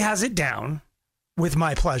Chick-fil-A has it down with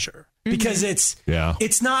my pleasure because it's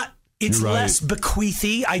not, it's less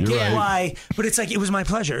bequeathy. I get why, but it's like, it was my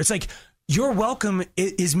pleasure. It's like, you're welcome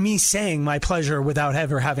is me saying my pleasure without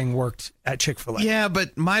ever having worked at Chick-fil-A. Yeah,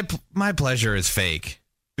 but my pleasure is fake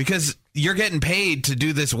because you're getting paid to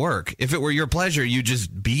do this work. If it were your pleasure, you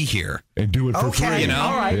just be here and do it for free. You know,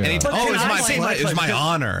 all right. Yeah. It was my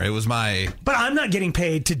honor. It was my. But I'm not getting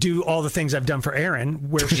paid to do all the things I've done for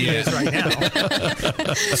Erin, where she is right now.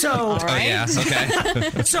 So, okay.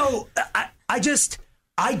 So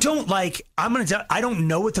I don't like. I don't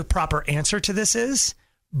know what the proper answer to this is.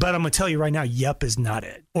 But I'm going to tell you right now, yup is not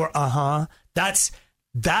it. Or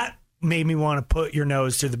that made me want to put your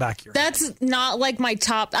nose to the back of your head. That's not like my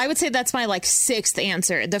top. I would say that's my like sixth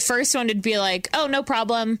answer. The first one would be like, oh, no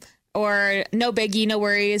problem. Or no biggie, no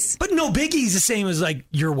worries. But no biggie is the same as like,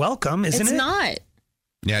 you're welcome, isn't it? It's not.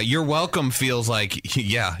 Yeah, you're welcome feels like,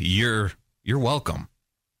 yeah, you're welcome.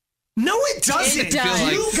 No, it doesn't. It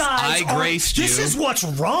does. You guys I graced you. This is what's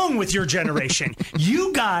wrong with your generation.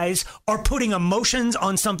 You guys are putting emotions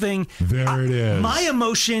on something. There it is. My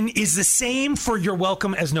emotion is the same for you're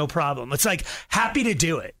welcome as no problem. It's like happy to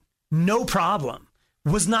do it. No problem.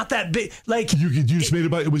 was not that big. Like you just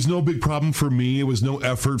made it was no big problem for me. It was no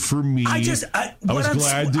effort for me. I was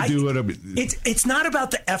glad to do it. It's not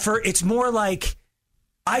about the effort. It's more like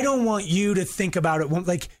I don't want you to think about it.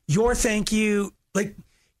 Like your thank you, like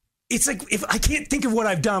it's like if I can't think of what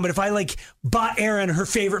I've done, but if I like bought Erin her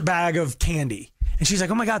favorite bag of candy and she's like,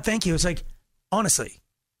 "Oh my God, thank you." It's like, honestly,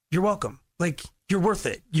 you're welcome. Like you're worth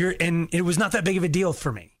it. And it was not that big of a deal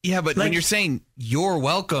for me. Yeah, but when you're saying you're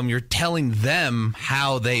welcome, you're telling them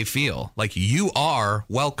how they feel. Like you are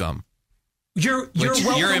welcome. You're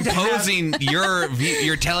welcome. You're imposing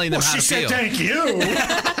you're telling them how to feel. She said thank you.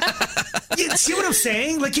 You see what I'm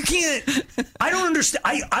saying? Like you can't. I don't understand.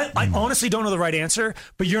 I honestly don't know the right answer.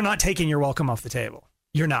 But you're not taking your welcome off the table.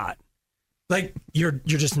 You're not. Like you're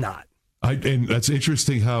just not. And that's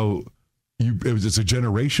interesting how. It's a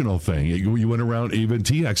generational thing. You went around, even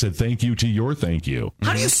T-Hack said thank you to your thank you.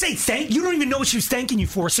 How do you say thank? You don't even know what she was thanking you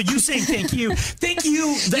for. So you saying thank you. Thank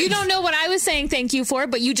you. You don't know what I was saying thank you for,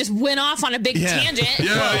 but you just went off on a big tangent.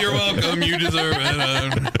 Yeah, you're welcome. You deserve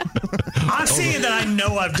it. I'm saying that I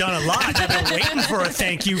know I've done a lot. I've been waiting for a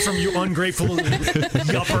thank you from you ungrateful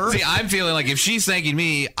yupper. See, I'm feeling like if she's thanking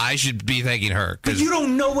me, I should be thanking her. But you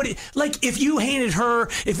don't know what like if you handed her,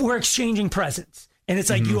 if we're exchanging presents. And it's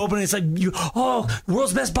like you open it, it's like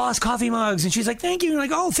world's best boss coffee mugs. And she's like, thank you. And you're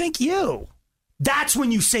like, oh, thank you. That's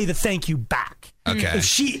when you say the thank you back. Okay.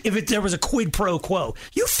 If there was a quid pro quo,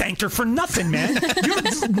 you thanked her for nothing, man.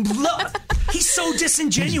 He's so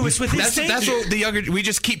disingenuous with his thank That's you. what the younger, we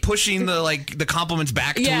just keep pushing the compliments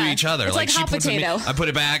back to each other. It's like hot potato. I put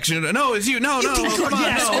it back. No, it's you. No, come on.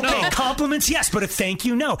 Yes, no. Compliments, yes, but a thank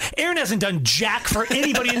you, no. Erin hasn't done jack for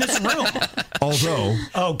anybody in this room. Although.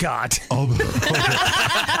 Oh, God.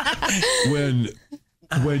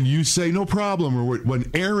 When you say no problem, or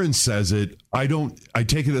when Erin says it, I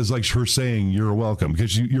take it as like her saying you're welcome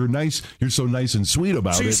because you're nice. You're so nice and sweet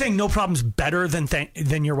about it. So you're saying no problem's better than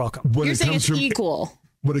you're welcome. You're saying it's equal.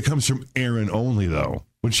 When it comes from Erin only, though,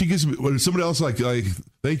 when she gives me, when somebody else like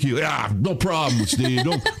thank you, no problem, Steve.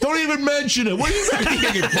 Don't even mention it. What are you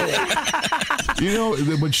mentioning it for? You know,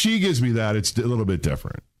 when she gives me that, it's a little bit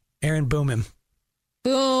different. Erin, boom him.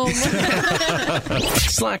 Boom.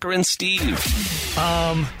 Slacker and Steve.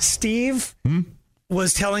 Steve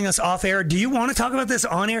was telling us off air. Do you want to talk about this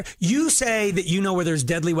on air? You say that you know where there's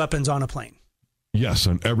deadly weapons on a plane. Yes,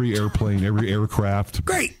 on every airplane, every aircraft.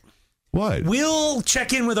 Great. What? We'll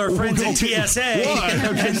check in with our friends at TSA.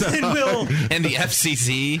 And the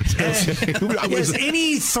FCC. Is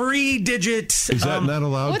any 3-digit... Is that not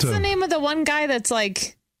allowed What's the name of the one guy that's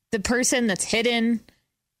like the person that's hidden...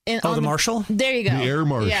 the marshal? There you go. The air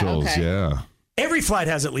marshals, yeah. Every flight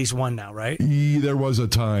has at least one now, right? There was a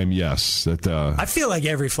time, yes. That I feel like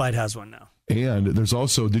every flight has one now. And there's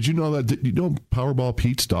also, did you know Powerball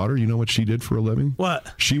Pete's daughter, you know what she did for a living?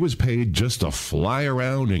 What? She was paid just to fly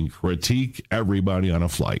around and critique everybody on a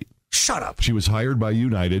flight. Shut up. She was hired by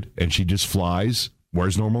United, and she just flies,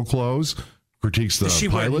 wears normal clothes, critiques the pilots. Does she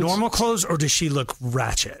wear normal clothes, or does she look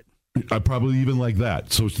ratchet? I probably even like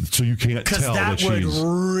that, so you can't tell that she's... Because that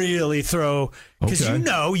would really throw... Because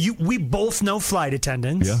we both know flight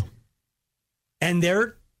attendants. Yeah. And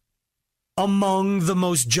they're among the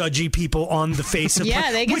most judgy people on the face of...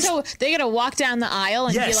 Yeah, they get to walk down the aisle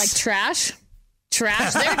and be like, trash.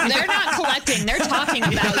 They're not collecting. They're talking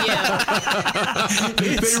about you.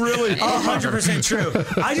 They really 100% true.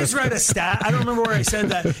 I just read a stat. I don't remember where I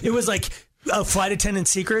said that. It was like flight attendant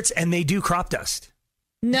secrets, and they do crop dust.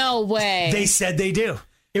 No way. They said they do.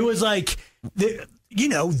 It was like, they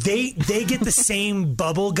get the same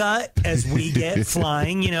bubble gut as we get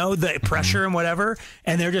flying, the pressure and whatever.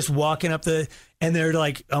 And they're just walking up and they're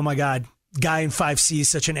like, oh my God, guy in 5C is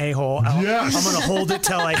such an a-hole. Yes. I'm going to hold it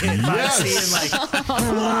till I hit 5C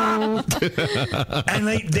and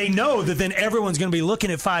they know that then everyone's going to be looking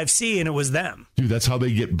at 5C and it was them. Dude, that's how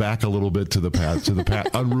they get back a little bit to the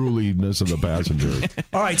unruliness of the passenger.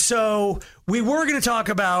 All right, so we were going to talk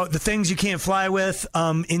about the things you can't fly with.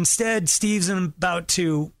 Instead, Steve's about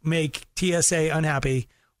to make TSA unhappy.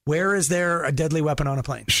 Where is there a deadly weapon on a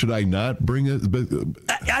plane? Should I not bring it?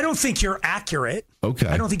 I don't think you're accurate. Okay.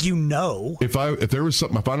 I don't think you know. If there was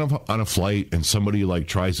something, if I'm on a flight and somebody like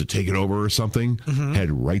tries to take it over or something, head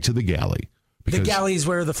right to the galley. The galley is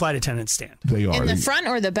where the flight attendants stand. They are. In the front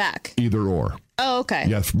or the back? Either or. Oh, okay.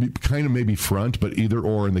 Yeah, kind of maybe front, but either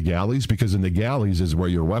or in the galleys, because in the galleys is where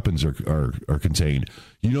your weapons are contained.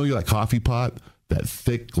 You know, that coffee pot, that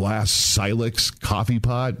thick glass Silex coffee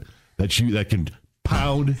pot that can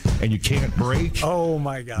pound and you can't break. Oh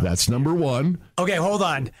my God. That's number one. Okay, hold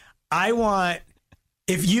on.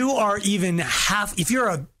 if you are even if you're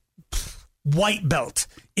a white belt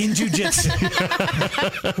in jiu-jitsu,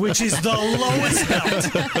 which is the lowest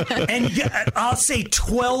belt. And I'll say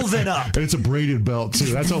 12 and up. And it's a braided belt, too.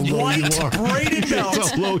 That's how low you are. Braided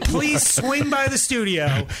belt. Please swing by the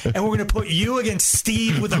studio, and we're going to put you against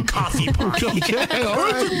Steve with a coffee pot. Okay, all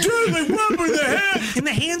right. It's a deadly weapon in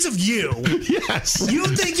the hands of you. Yes. You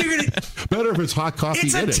think you're going to... Better if it's hot coffee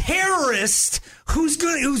It's in a it. terrorist who's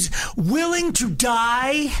willing to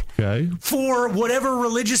die for whatever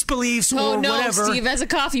religious beliefs or whatever. Steve has a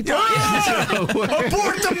coffee pot.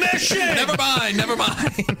 Abort the mission. Never mind.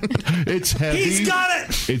 It's heavy. He's got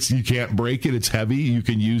it. You can't break it. It's heavy. You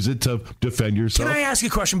can use it to defend yourself. Can I ask you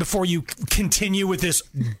a question before you continue with this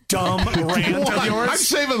dumb rant of yours? I'm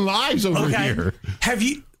saving lives over here. Have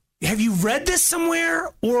you read this somewhere,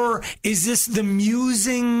 or is this the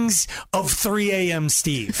musings of 3 a.m.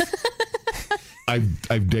 Steve?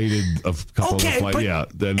 I've dated a couple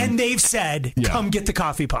of and they've said, "Come get the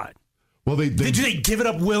coffee pot." Well, do they give it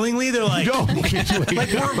up willingly? They're like, no,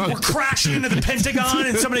 like we're crashing into the Pentagon,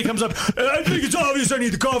 and somebody comes up. I think it's obvious I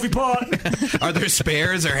need the coffee pot. Are there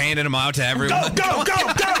spares? They're handing them out to everyone. Go!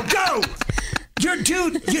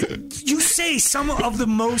 You say some of the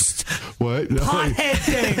most pothead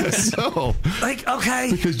things. No. Like,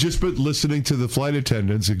 okay. Because just listening to the flight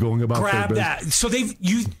attendants and going about grab their that. So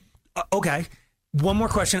okay. One more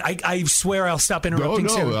question. I swear I'll stop interrupting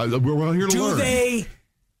soon. We're here to learn.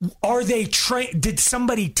 Are they trained? Did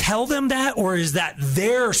somebody tell them that, or is that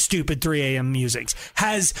their stupid 3 a.m. musings?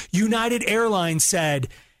 Has United Airlines said,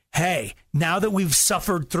 hey, now that we've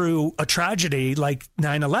suffered through a tragedy like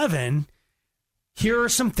 9/11, here are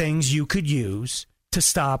some things you could use to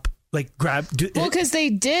stop, because they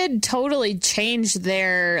did totally change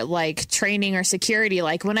their training or security.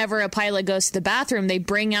 Like whenever a pilot goes to the bathroom, they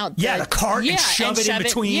bring out the cart and shove it in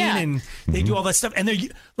between, and they do all that stuff. And they're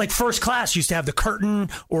like first class used to have the curtain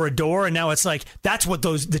or a door, and now it's like that's what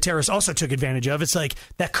the terrorists also took advantage of. It's like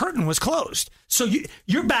that curtain was closed, so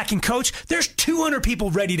you're back in coach. There's 200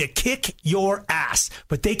 people ready to kick your ass,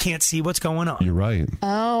 but they can't see what's going on. You're right.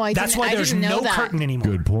 Oh, that's why there's no curtain anymore.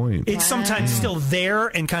 Good point. It's sometimes still there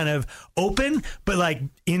and kind of open, but like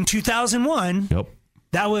in 2001,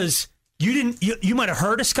 that was you might have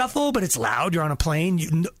heard a scuffle, but it's loud. You're on a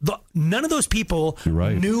plane. None of those people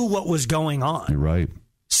knew what was going on. You're right.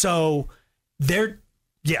 So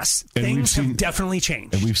things have definitely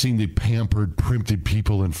changed. And we've seen the pampered, primped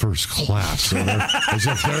people in first class. So as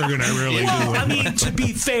if they're going to really do it. I mean, to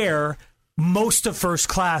be fair, most of first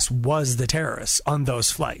class was the terrorists on those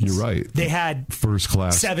flights. You're right. They had first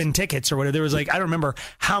class 7 tickets or whatever. There was I don't remember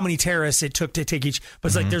how many terrorists it took to take each,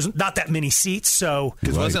 but it's there's not that many seats. So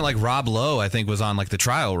because wasn't Rob Lowe, I think, was on the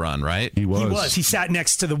trial run, right? He was. He sat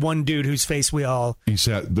next to the one dude whose face he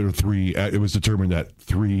sat there. 3. It was determined that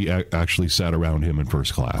 3 actually sat around him in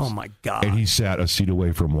first class. Oh my God! And he sat a seat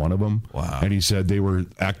away from one of them. Wow! And he said they were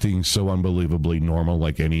acting so unbelievably normal,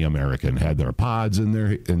 like any American. Had their pods in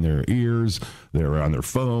their ears. They were on their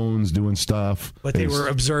phones doing stuff. But they were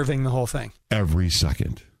observing the whole thing. Every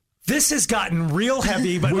second. This has gotten real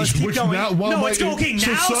heavy, but let's keep going. Okay,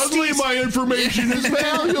 so suddenly my information is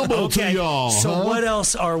valuable to y'all. So what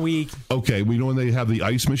else are we... Okay, we know when they have the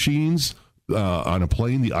ice machines on a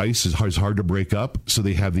plane, the ice is hard to break up. So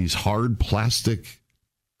they have these hard plastic...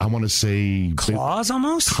 I want to say... claws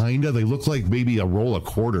almost? Kind of. They look like maybe a roll of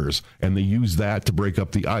quarters, and they use that to break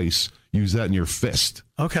up the ice. Use that in your fist.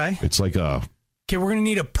 Okay. It's like a... Okay, we're going to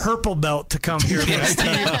need a purple belt to come here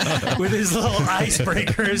with his little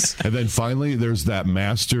icebreakers. And then finally, there's that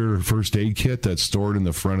master first aid kit that's stored in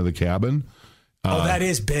the front of the cabin. That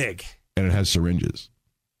is big. And it has syringes.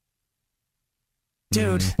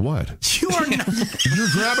 Dude. What? You are not... You're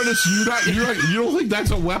grabbing a... You don't think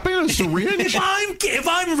that's a weapon? A syringe? If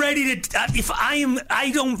I'm ready to...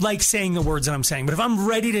 I don't like saying the words that I'm saying, but if I'm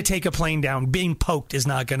ready to take a plane down, being poked is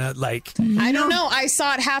not going to, I don't know. I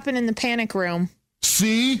saw it happen in the panic room.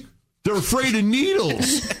 See? They're afraid of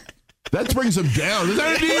needles. That brings them down. Is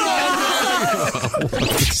that a needle?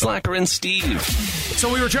 Slacker and Steve.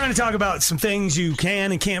 So we were trying to talk about some things you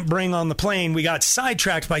can and can't bring on the plane. We got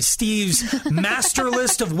sidetracked by Steve's master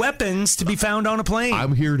list of weapons to be found on a plane.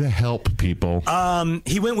 I'm here to help people.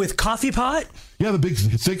 He went with coffee pot. Yeah, the big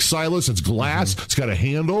thick silas. It's glass. It's got a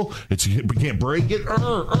handle. You can't break it.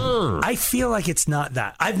 I feel like it's not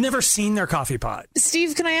that. I've never seen their coffee pot.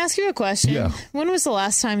 Steve, can I ask you a question? Yeah. When was the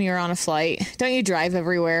last time you were on a flight? Don't you drive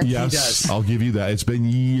everywhere? Yes, he does. I'll give you that. It's been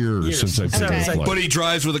years since I've taken a flight. But he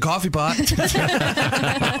drives with a coffee pot.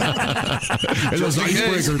 And those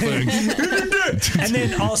icebreaker things. And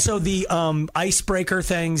then also the icebreaker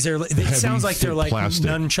things. It sounds like they're like plastic.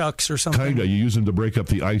 nunchucks or something. Kinda. You use them to break up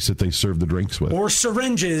the ice that they serve the drinks with. or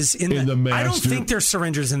syringes in the master. I don't think there's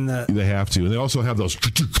syringes in the. They have to, and they also have those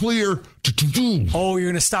clear. Oh, you're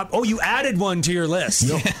gonna stop. Oh, you added one to your list.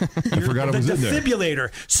 No, I forgot it was in there. The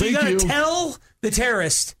defibrillator. So you gotta tell the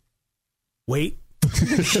terrorist. Wait. On.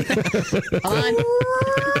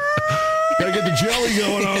 Gotta get the jelly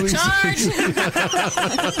going on these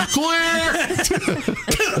Clear.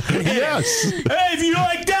 Yes. Hey, if you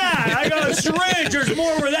like that, I got a syringe. There's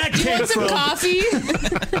more where that You came want some from. coffee?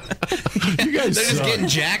 You guys They're just suck. getting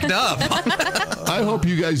jacked up. I hope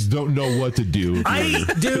you guys don't know what to do.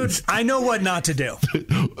 Dude, I know what not to do.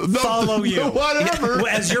 Follow you. Whatever.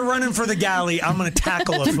 As you're running for the galley, I'm going to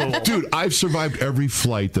tackle a fool. Dude, I've survived every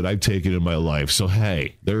flight that I've taken in my life. So,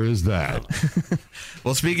 hey, there is that.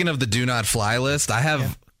 Well, speaking of the do not fly list, I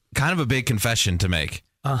have kind of a big confession to make.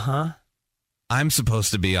 Uh-huh. I'm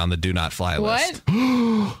supposed to be on the do not fly list.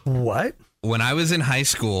 What? When I was in high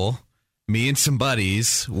school, me and some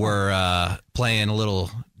buddies were playing a little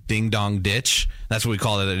ding dong ditch. That's what we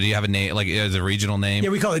call it. Do you have a name? Like, is it a regional name? Yeah,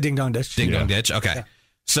 we call it ding dong ditch. Ding dong ditch. Okay. Yeah.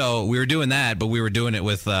 So we were doing that, but we were doing it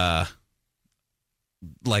with like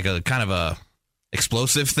a kind of a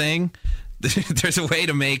explosive thing. There's a way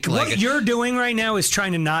to make like what you're doing right now is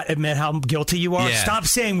trying to not admit how guilty you are. Yeah. Stop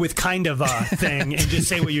saying with kind of a thing and just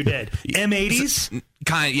say what you did. M80s?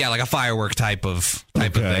 Like a firework type of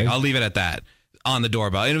thing. I'll leave it at that. On the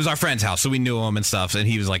doorbell. And it was our friend's house, so we knew him and stuff, and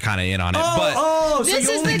he was like kind of in on it. So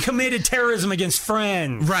you only committed terrorism against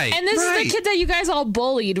friends. Right. And this is the kid that you guys all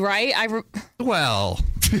bullied, right? Well,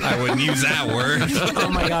 I wouldn't use that word. Oh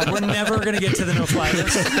my God, we're never going to get to the no-fly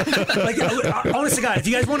list. Like, honest to God, if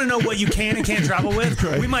you guys want to know what you can and can't travel with,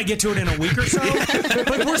 we might get to it in a week or so.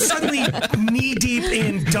 But we're suddenly knee-deep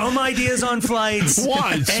in dumb ideas on flights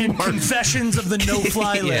and confessions of the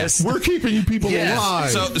no-fly list. We're keeping you people alive.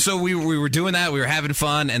 So we were doing that. We were having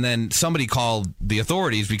fun, and then somebody called the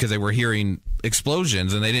authorities because they were hearing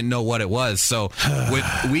explosions and they didn't know what it was. So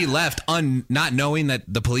we left not knowing that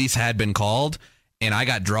the police had been called. And I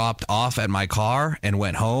got dropped off at my car and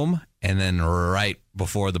went home. And then right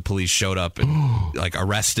before the police showed up and like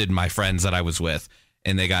arrested my friends that I was with,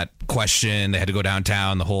 and they got questioned. They had to go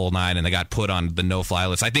downtown the whole nine, and they got put on the no-fly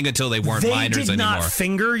list. I think until they weren't minors They did anymore. not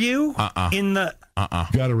finger you in the.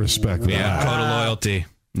 Gotta respect that. Yeah, code of loyalty.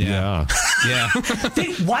 Yeah.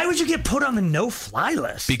 Why would you get put on the no-fly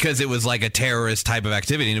list? Because it was like a terrorist type of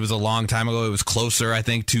activity, and it was a long time ago. It was closer, I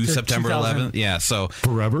think, to September 11th. Yeah, so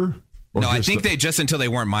forever. No, I think they just until they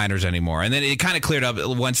weren't minors anymore. And then it kind of cleared up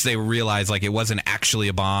once they realized like it wasn't actually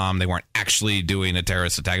a bomb. They weren't actually doing a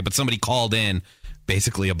terrorist attack, but somebody called in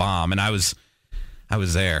basically a bomb. And I was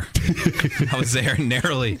there. I was there and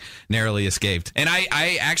narrowly escaped. And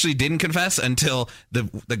I actually didn't confess until the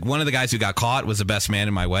one of the guys who got caught was the best man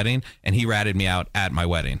in my wedding, and he ratted me out at my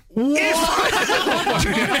wedding.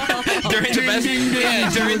 during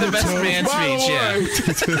the best man speech. Yeah.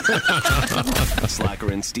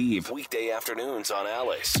 Slacker and Steve, weekday afternoons on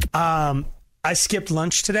Alice. I skipped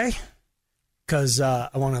lunch today because I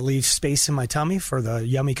want to leave space in my tummy for the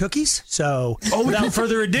yummy cookies. So without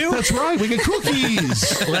further ado, that's right, we get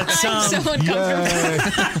cookies. Let's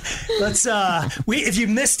if you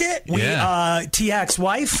missed it, T-Hack's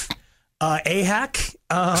wife, AHAC.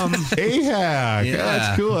 AHAC.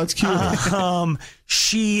 That's cool. That's cute.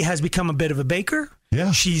 She has become a bit of a baker.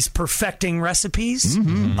 Yeah. She's perfecting recipes.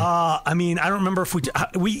 Mm-hmm. I mean, I don't remember if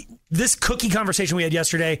this cookie conversation we had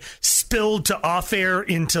yesterday spilled to off air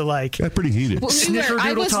into like pretty heated.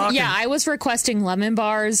 Snickerdoodle talk. I was requesting lemon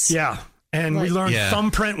bars. Yeah. And we learned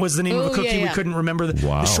thumbprint was the name of a cookie. We couldn't remember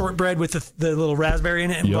the shortbread with the little raspberry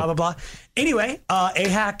in it and blah, blah, blah. Anyway,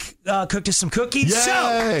 AHAC cooked us some cookies.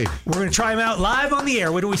 Yay! So we're going to try them out live on the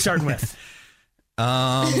air. What are we starting with?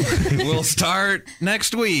 We'll start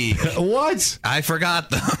next week. What? I forgot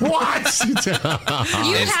them. What? You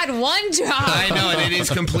had one job. I know, and it is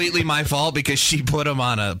completely my fault because she put them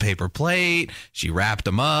on a paper plate. She wrapped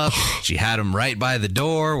them up. She had them right by the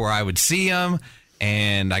door where I would see them.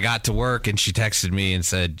 And I got to work, and she texted me and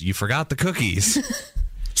said, "You forgot the cookies."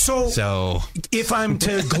 So if I'm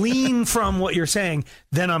to glean from what you're saying,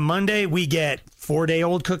 then on Monday we get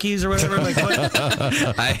 4-day-old cookies or whatever. Like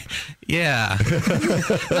what? Yeah. I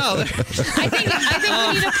think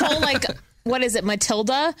we need to pull like, what is it,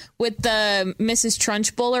 Matilda with the Mrs.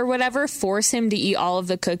 Trunchbull or whatever, force him to eat all of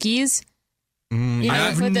the cookies.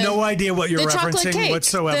 I have no idea what you're referencing cake,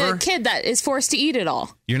 whatsoever. The kid that is forced to eat it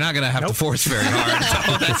all. You're not going to have to force very hard.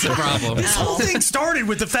 So that's the problem. This whole thing started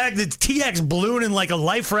with the fact that TX ballooning like a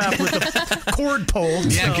life raft with a cord pulled.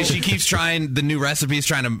 Yeah, because she keeps trying the new recipes,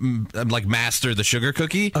 trying to like master the sugar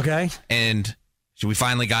cookie. Okay. And we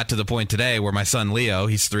finally got to the point today where my son Leo,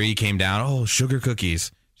 he's 3, came down. Oh, sugar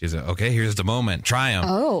cookies. She's like, okay, here's the moment. Try them.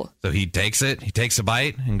 Oh. So he takes it. He takes a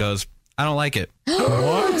bite and goes, I don't like it.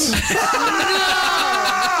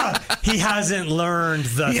 He hasn't learned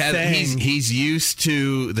the thing. He's used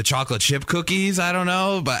to the chocolate chip cookies. I don't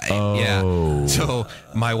know, but yeah. So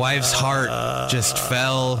my wife's heart just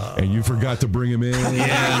fell. And you forgot to bring him in.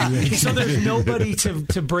 Yeah. So there's nobody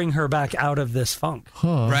to bring her back out of this funk.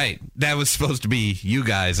 Right. That was supposed to be you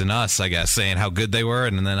guys and us, I guess, saying how good they were,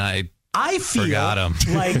 and then I feel forgot them.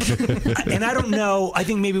 Like, and I don't know. I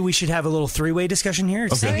think maybe we should have a little three-way discussion here.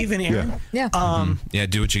 Steve and Aaron. Yeah. Yeah,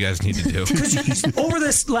 do what you guys need to do. Because over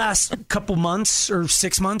this last couple months or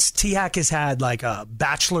 6 months, T-Hack has had like a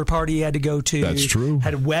bachelor party he had to go to. That's true.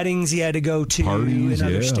 Had weddings he had to go to Parties, in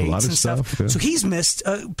other states a lot of and stuff. Yeah. So he's missed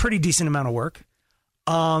a pretty decent amount of work.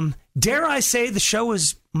 Dare I say the show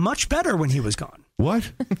was much better when he was gone.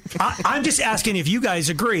 What? I'm just asking if you guys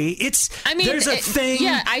agree. There's a thing.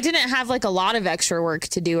 Yeah, I didn't have like a lot of extra work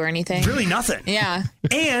to do or anything. Really nothing. Yeah.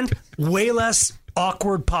 And way less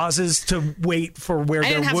awkward pauses to wait for where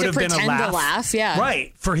there would have been a laugh. To laugh. Yeah.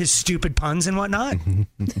 Right. For his stupid puns and whatnot. Do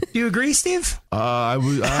you agree, Steve? I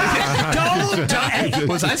was. Don't.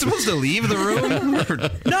 Was I supposed to leave the room?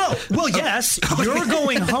 No. Well, yes. You're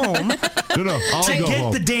going home. No, I'll to go get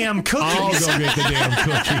home. the damn cookies. I'll go get the damn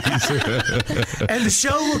cookies. And the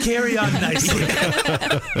show will carry on nicely.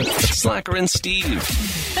 Slacker and Steve.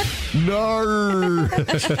 Nar.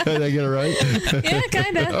 Did I get it right? Yeah,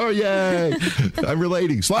 kind of. Oh, yay. I'm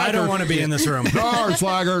relating. Slacker. I don't want to be in this room. Nar,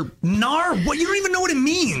 Slagger. Nar? What? You don't even know what it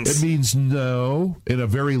means. It means no in a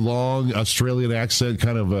very long Australian accent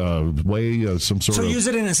kind of way, some sort of. So use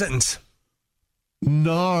it in a sentence.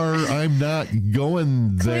 Nar, I'm not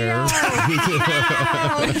going there.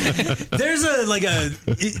 There's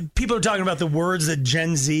people are talking about the words that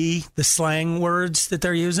Gen Z, the slang words that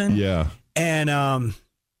they're using. Yeah. And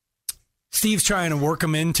Steve's trying to work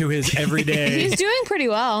them into his everyday. He's doing pretty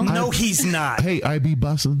well. No, he's not. Hey, I be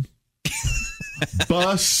bussin'.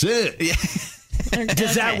 Buss it.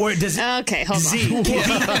 Does that work? Okay, hold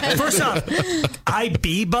on. First off, I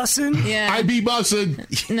be bussin'? Yeah. I be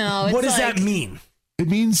bussin'. No, it's what does that mean? It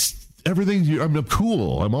means everything. I'm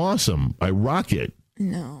cool. I'm awesome. I rock it.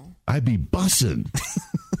 No. I be bussin'.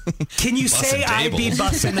 Can you say I be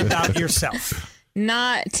bussin' about yourself?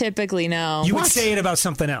 Not typically, no. You would say it about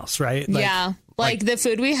something else, right? Yeah. Like the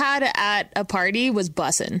food we had at a party was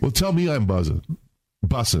bussin'. Well, tell me I'm buzzing.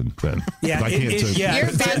 Bussin', then. Yeah. I can't say. Yeah. You're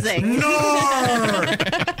buzzing. No.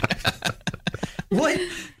 What?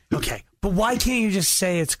 Okay. But why can't you just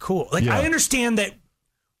say it's cool? Like, I understand that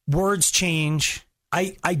words change.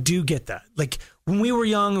 I do get that. Like, when we were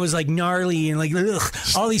young, it was like gnarly and like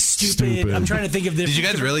all these stupid. I'm trying to think of this. Did you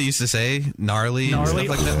guys really used to say gnarly? And stuff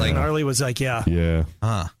like that? Like, gnarly was like, yeah. Yeah.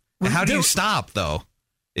 Huh. How do you stop, though?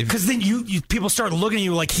 Because then you people start looking at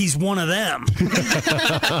you like he's one of them.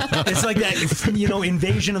 It's like that,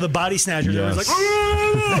 invasion of the body snatchers. Yes. It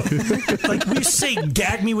was like we used to say,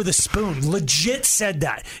 "Gag me with a spoon." Legit said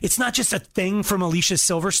that. It's not just a thing from Alicia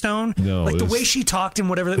Silverstone. No, like the way she talked and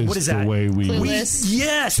whatever. What is that? The way we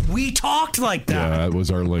yes, we talked like that. Yeah, it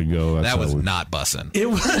was our lingo. That's that was how not bussin'. It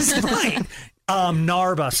was fine.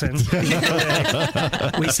 Narbussin.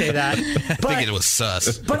 We say that. I think it was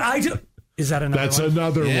sus. But I do. Is that another That's one?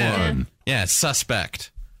 another one. Yeah,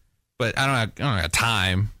 suspect. But I don't have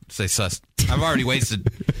time to say sus. I've already wasted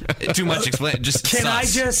too much explain. Just Can sus. I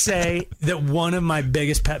just say that one of my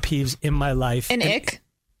biggest pet peeves in my life? An ick.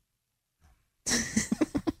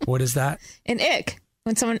 What is that? An ick.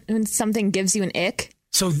 When something gives you an ick.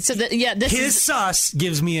 This his sus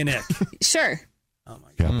gives me an ick. Sure. Oh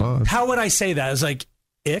my god. How would I say that? Is like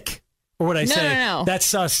ick, or would I say no. that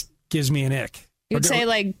sus gives me an ick? You would say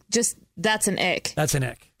like just that's an ick. That's an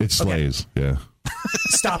ick. It slays. Yeah.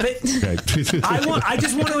 Stop it. Okay. I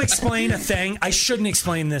just want to explain a thing. I shouldn't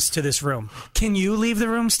explain this to this room. Can you leave the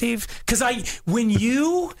room, Steve? Because when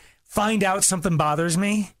you find out something bothers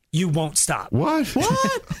me, you won't stop. What? Like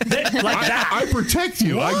that. I protect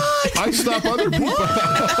you. I stop other people.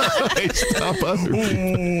 I stop other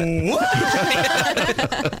people.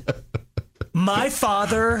 My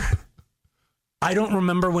father, I don't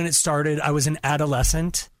remember when it started. I was an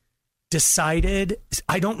adolescent. Decided,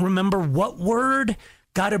 I don't remember what word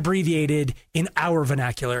got abbreviated in our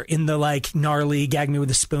vernacular, in the like gnarly gag me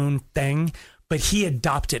with a spoon thing, but he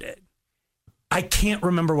adopted it. I can't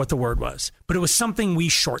remember what the word was, but it was something we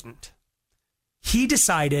shortened. He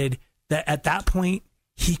decided that at that point,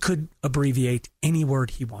 he could abbreviate any word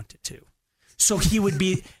he wanted to. So he would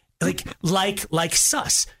be like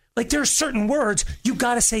sus. Like there are certain words you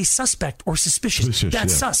got to say suspect or suspicious.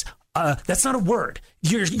 That's sus. That's not a word.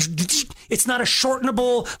 It's not a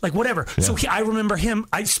shortenable, like whatever. Yeah. So I remember him.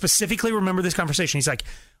 I specifically remember this conversation. He's like,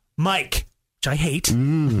 Mike, which I hate,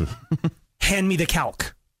 hand me the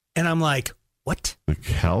calc. And I'm like, what? The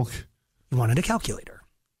calc? He wanted a calculator.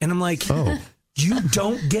 And I'm like, oh. You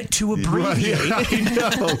don't get to abbreviate. Right, I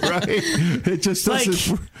know, right? It just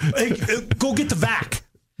doesn't. Go get the vac.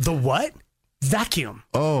 The what? Vacuum.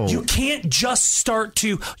 Oh. You can't just start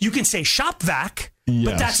to, you can say shop vac,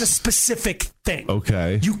 but that's a specific thing.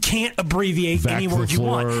 Okay. You can't abbreviate any word you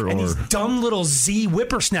want. And these dumb little Z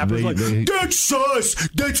whippersnappers that's sus.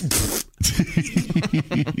 That's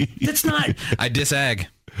not. I disag.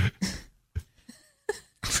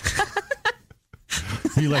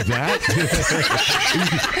 You like that?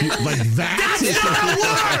 Like that? That's not a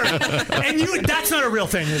word! And that's not a real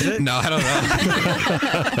thing, is it? No, I don't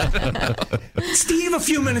know. Steve, a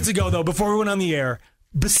few minutes ago, though, before we went on the air,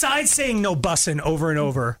 besides saying no bussin' over and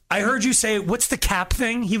over, I heard you say, what's the cap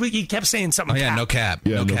thing? He kept saying something. Oh, yeah, no cap.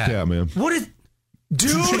 Yeah, no cap, man. What is...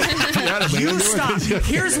 Dude, you stop.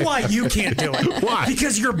 Here's why you can't do it. Why?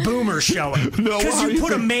 Because your boomer's showing. No, because you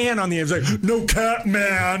put a man on the end. It's like, no cap,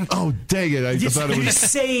 man. Oh, dang it. I thought it was... You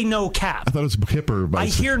say no cap. I thought it was hipper. I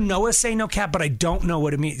hear Noah say no cap, but I don't know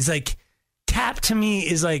what it means. It's like, cap to me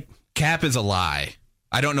is like... Cap is a lie.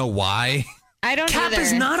 I don't know why. I don't Cap either.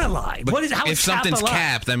 is not a lie. But what is, how if is something's cap a lie?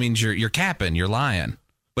 capped, that means you're capping. You're lying.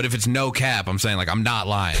 But if it's no cap, I'm saying, like, I'm not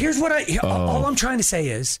lying. Here's what all I'm trying to say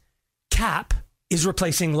is cap is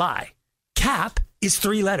replacing lie. Cap is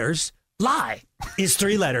 3 letters. Lie is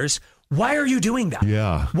 3 letters. Why are you doing that?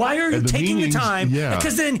 Yeah. Why are you taking the time? Yeah.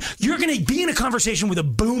 Because then you're going to be in a conversation with a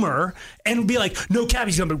boomer and be like, no cap.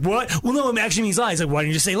 He's going to be, what? Well, no, it actually means lie. He's like, why didn't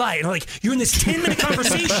you just say lie? And like, you're in this 10-minute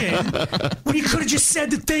conversation when you could have just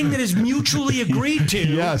said the thing that is mutually agreed to,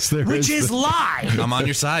 yes, which is lie. I'm on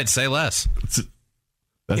your side. Say less.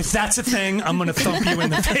 If that's a thing, I'm going to thump you in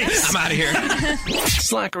the face. I'm out of here.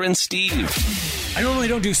 Slacker and Steve. I normally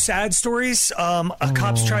don't do sad stories.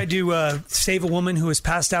 Cops tried to save a woman who was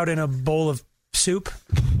passed out in a bowl of soup.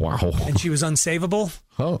 Wow. And she was unsavable.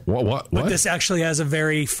 Oh, what? But this actually has a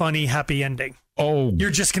very funny, happy ending. Oh. You're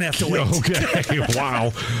just going to have to wait. Okay.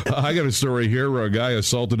 Wow. I got a story here where a guy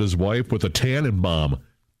assaulted his wife with a tannenbaum.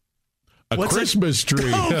 What's Christmas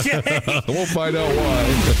tree. Okay. We'll find out why.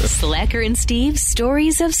 Slacker and Steve,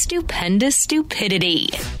 stories of stupendous stupidity.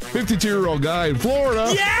 52-year-old guy in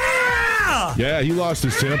Florida. Yeah! Yeah, he lost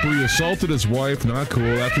his temper. He assaulted his wife. Not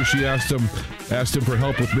cool. After she asked him for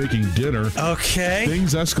help with making dinner. Okay.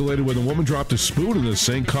 Things escalated when the woman dropped a spoon in the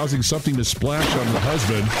sink, causing something to splash on the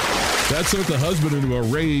husband. That sent the husband into a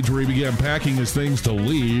rage where he began packing his things to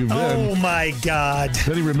leave. Oh, my God.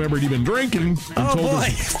 Then he remembered he'd been drinking and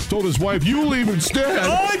told his wife, you leave instead.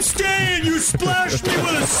 I'm staying. You splashed me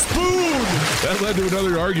with a spoon. That led to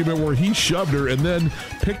another argument where he shoved her and then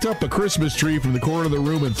picked up a Christmas tree from the corner of the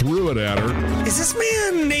room and threw it at her. Is this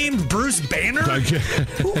man named Bruce Banner?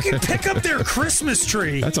 Who can pick up their Christmas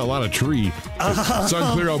tree? That's a lot of tree. It's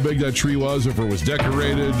unclear how big that tree was, if it was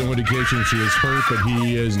decorated. No indication she is hurt, but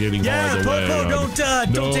he is getting hauled away.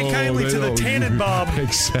 Don't take kindly to the Tannenbaum.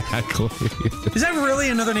 Exactly. Is that really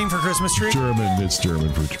another name for Christmas tree? German. It's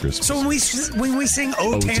German for Christmas. So when we sing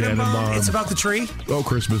 "O Tannenbaum," it's about the tree. Oh,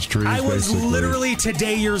 Christmas tree. I was literally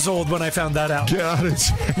today years old when I found that out. Got it.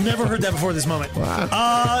 Never heard that before this moment.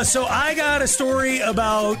 Wow. So I got a story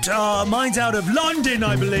about mine's out of London,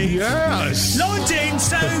 I believe. Yes. London.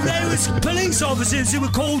 So there was police officers who were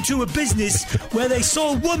called to a business where they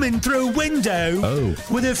saw a woman through a window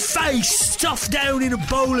with her face stuffed down in a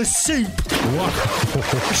bowl of soup. Wow.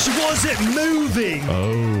 She wasn't moving.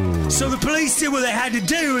 Oh. So the police did what they had to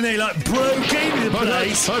do, and they broke into the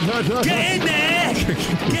place. Get in there,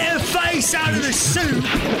 get her face out of the soup,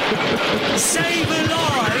 save her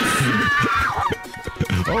life.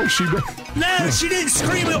 Oh, No, she didn't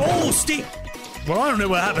scream at all, Steve. Well, I don't know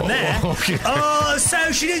what happened there. Okay.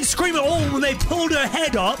 So she didn't scream at all when they pulled her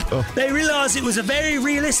head up. They realised it was a very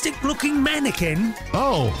realistic-looking mannequin.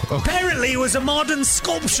 Oh. Apparently, it was a modern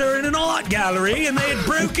sculpture in an art gallery, and they had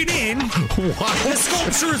broken in. What? The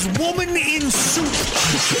sculpture is Woman in Soup.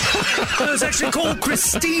 It was actually called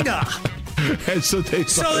Christina. And so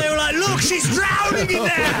they were like, look, she's drowning in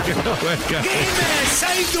there. Get in there,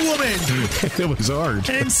 save the woman. It was art.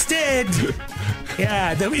 And instead,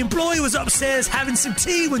 the employee was upstairs having some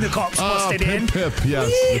tea when the cops busted in. Pip, yes.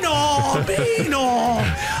 It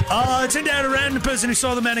turned out a random person who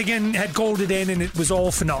saw the mannequin had called it in, and it was all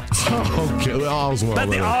for naught. Okay, but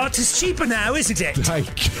the art is cheaper now, isn't it?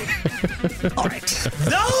 All right.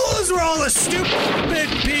 Those were all the stupid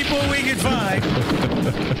people we could find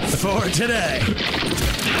for today. today.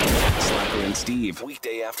 Slacker and Steve,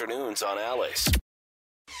 weekday afternoons on Alice.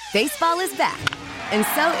 Baseball is back, and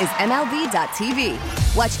so is MLB.tv.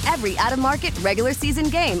 Watch every out-of-market regular season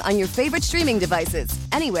game on your favorite streaming devices,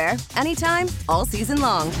 anywhere, anytime, all season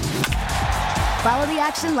long. Follow the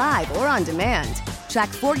action live or on demand. Track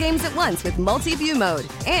 4 games at once with multi-view mode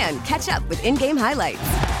and catch up with in-game highlights.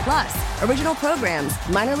 Plus, original programs,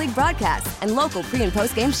 minor league broadcasts, and local pre- and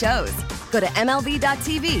post-game shows. Go to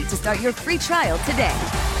MLB.tv to start your free trial today.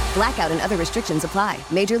 Blackout and other restrictions apply.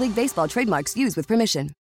 Major League Baseball trademarks used with permission.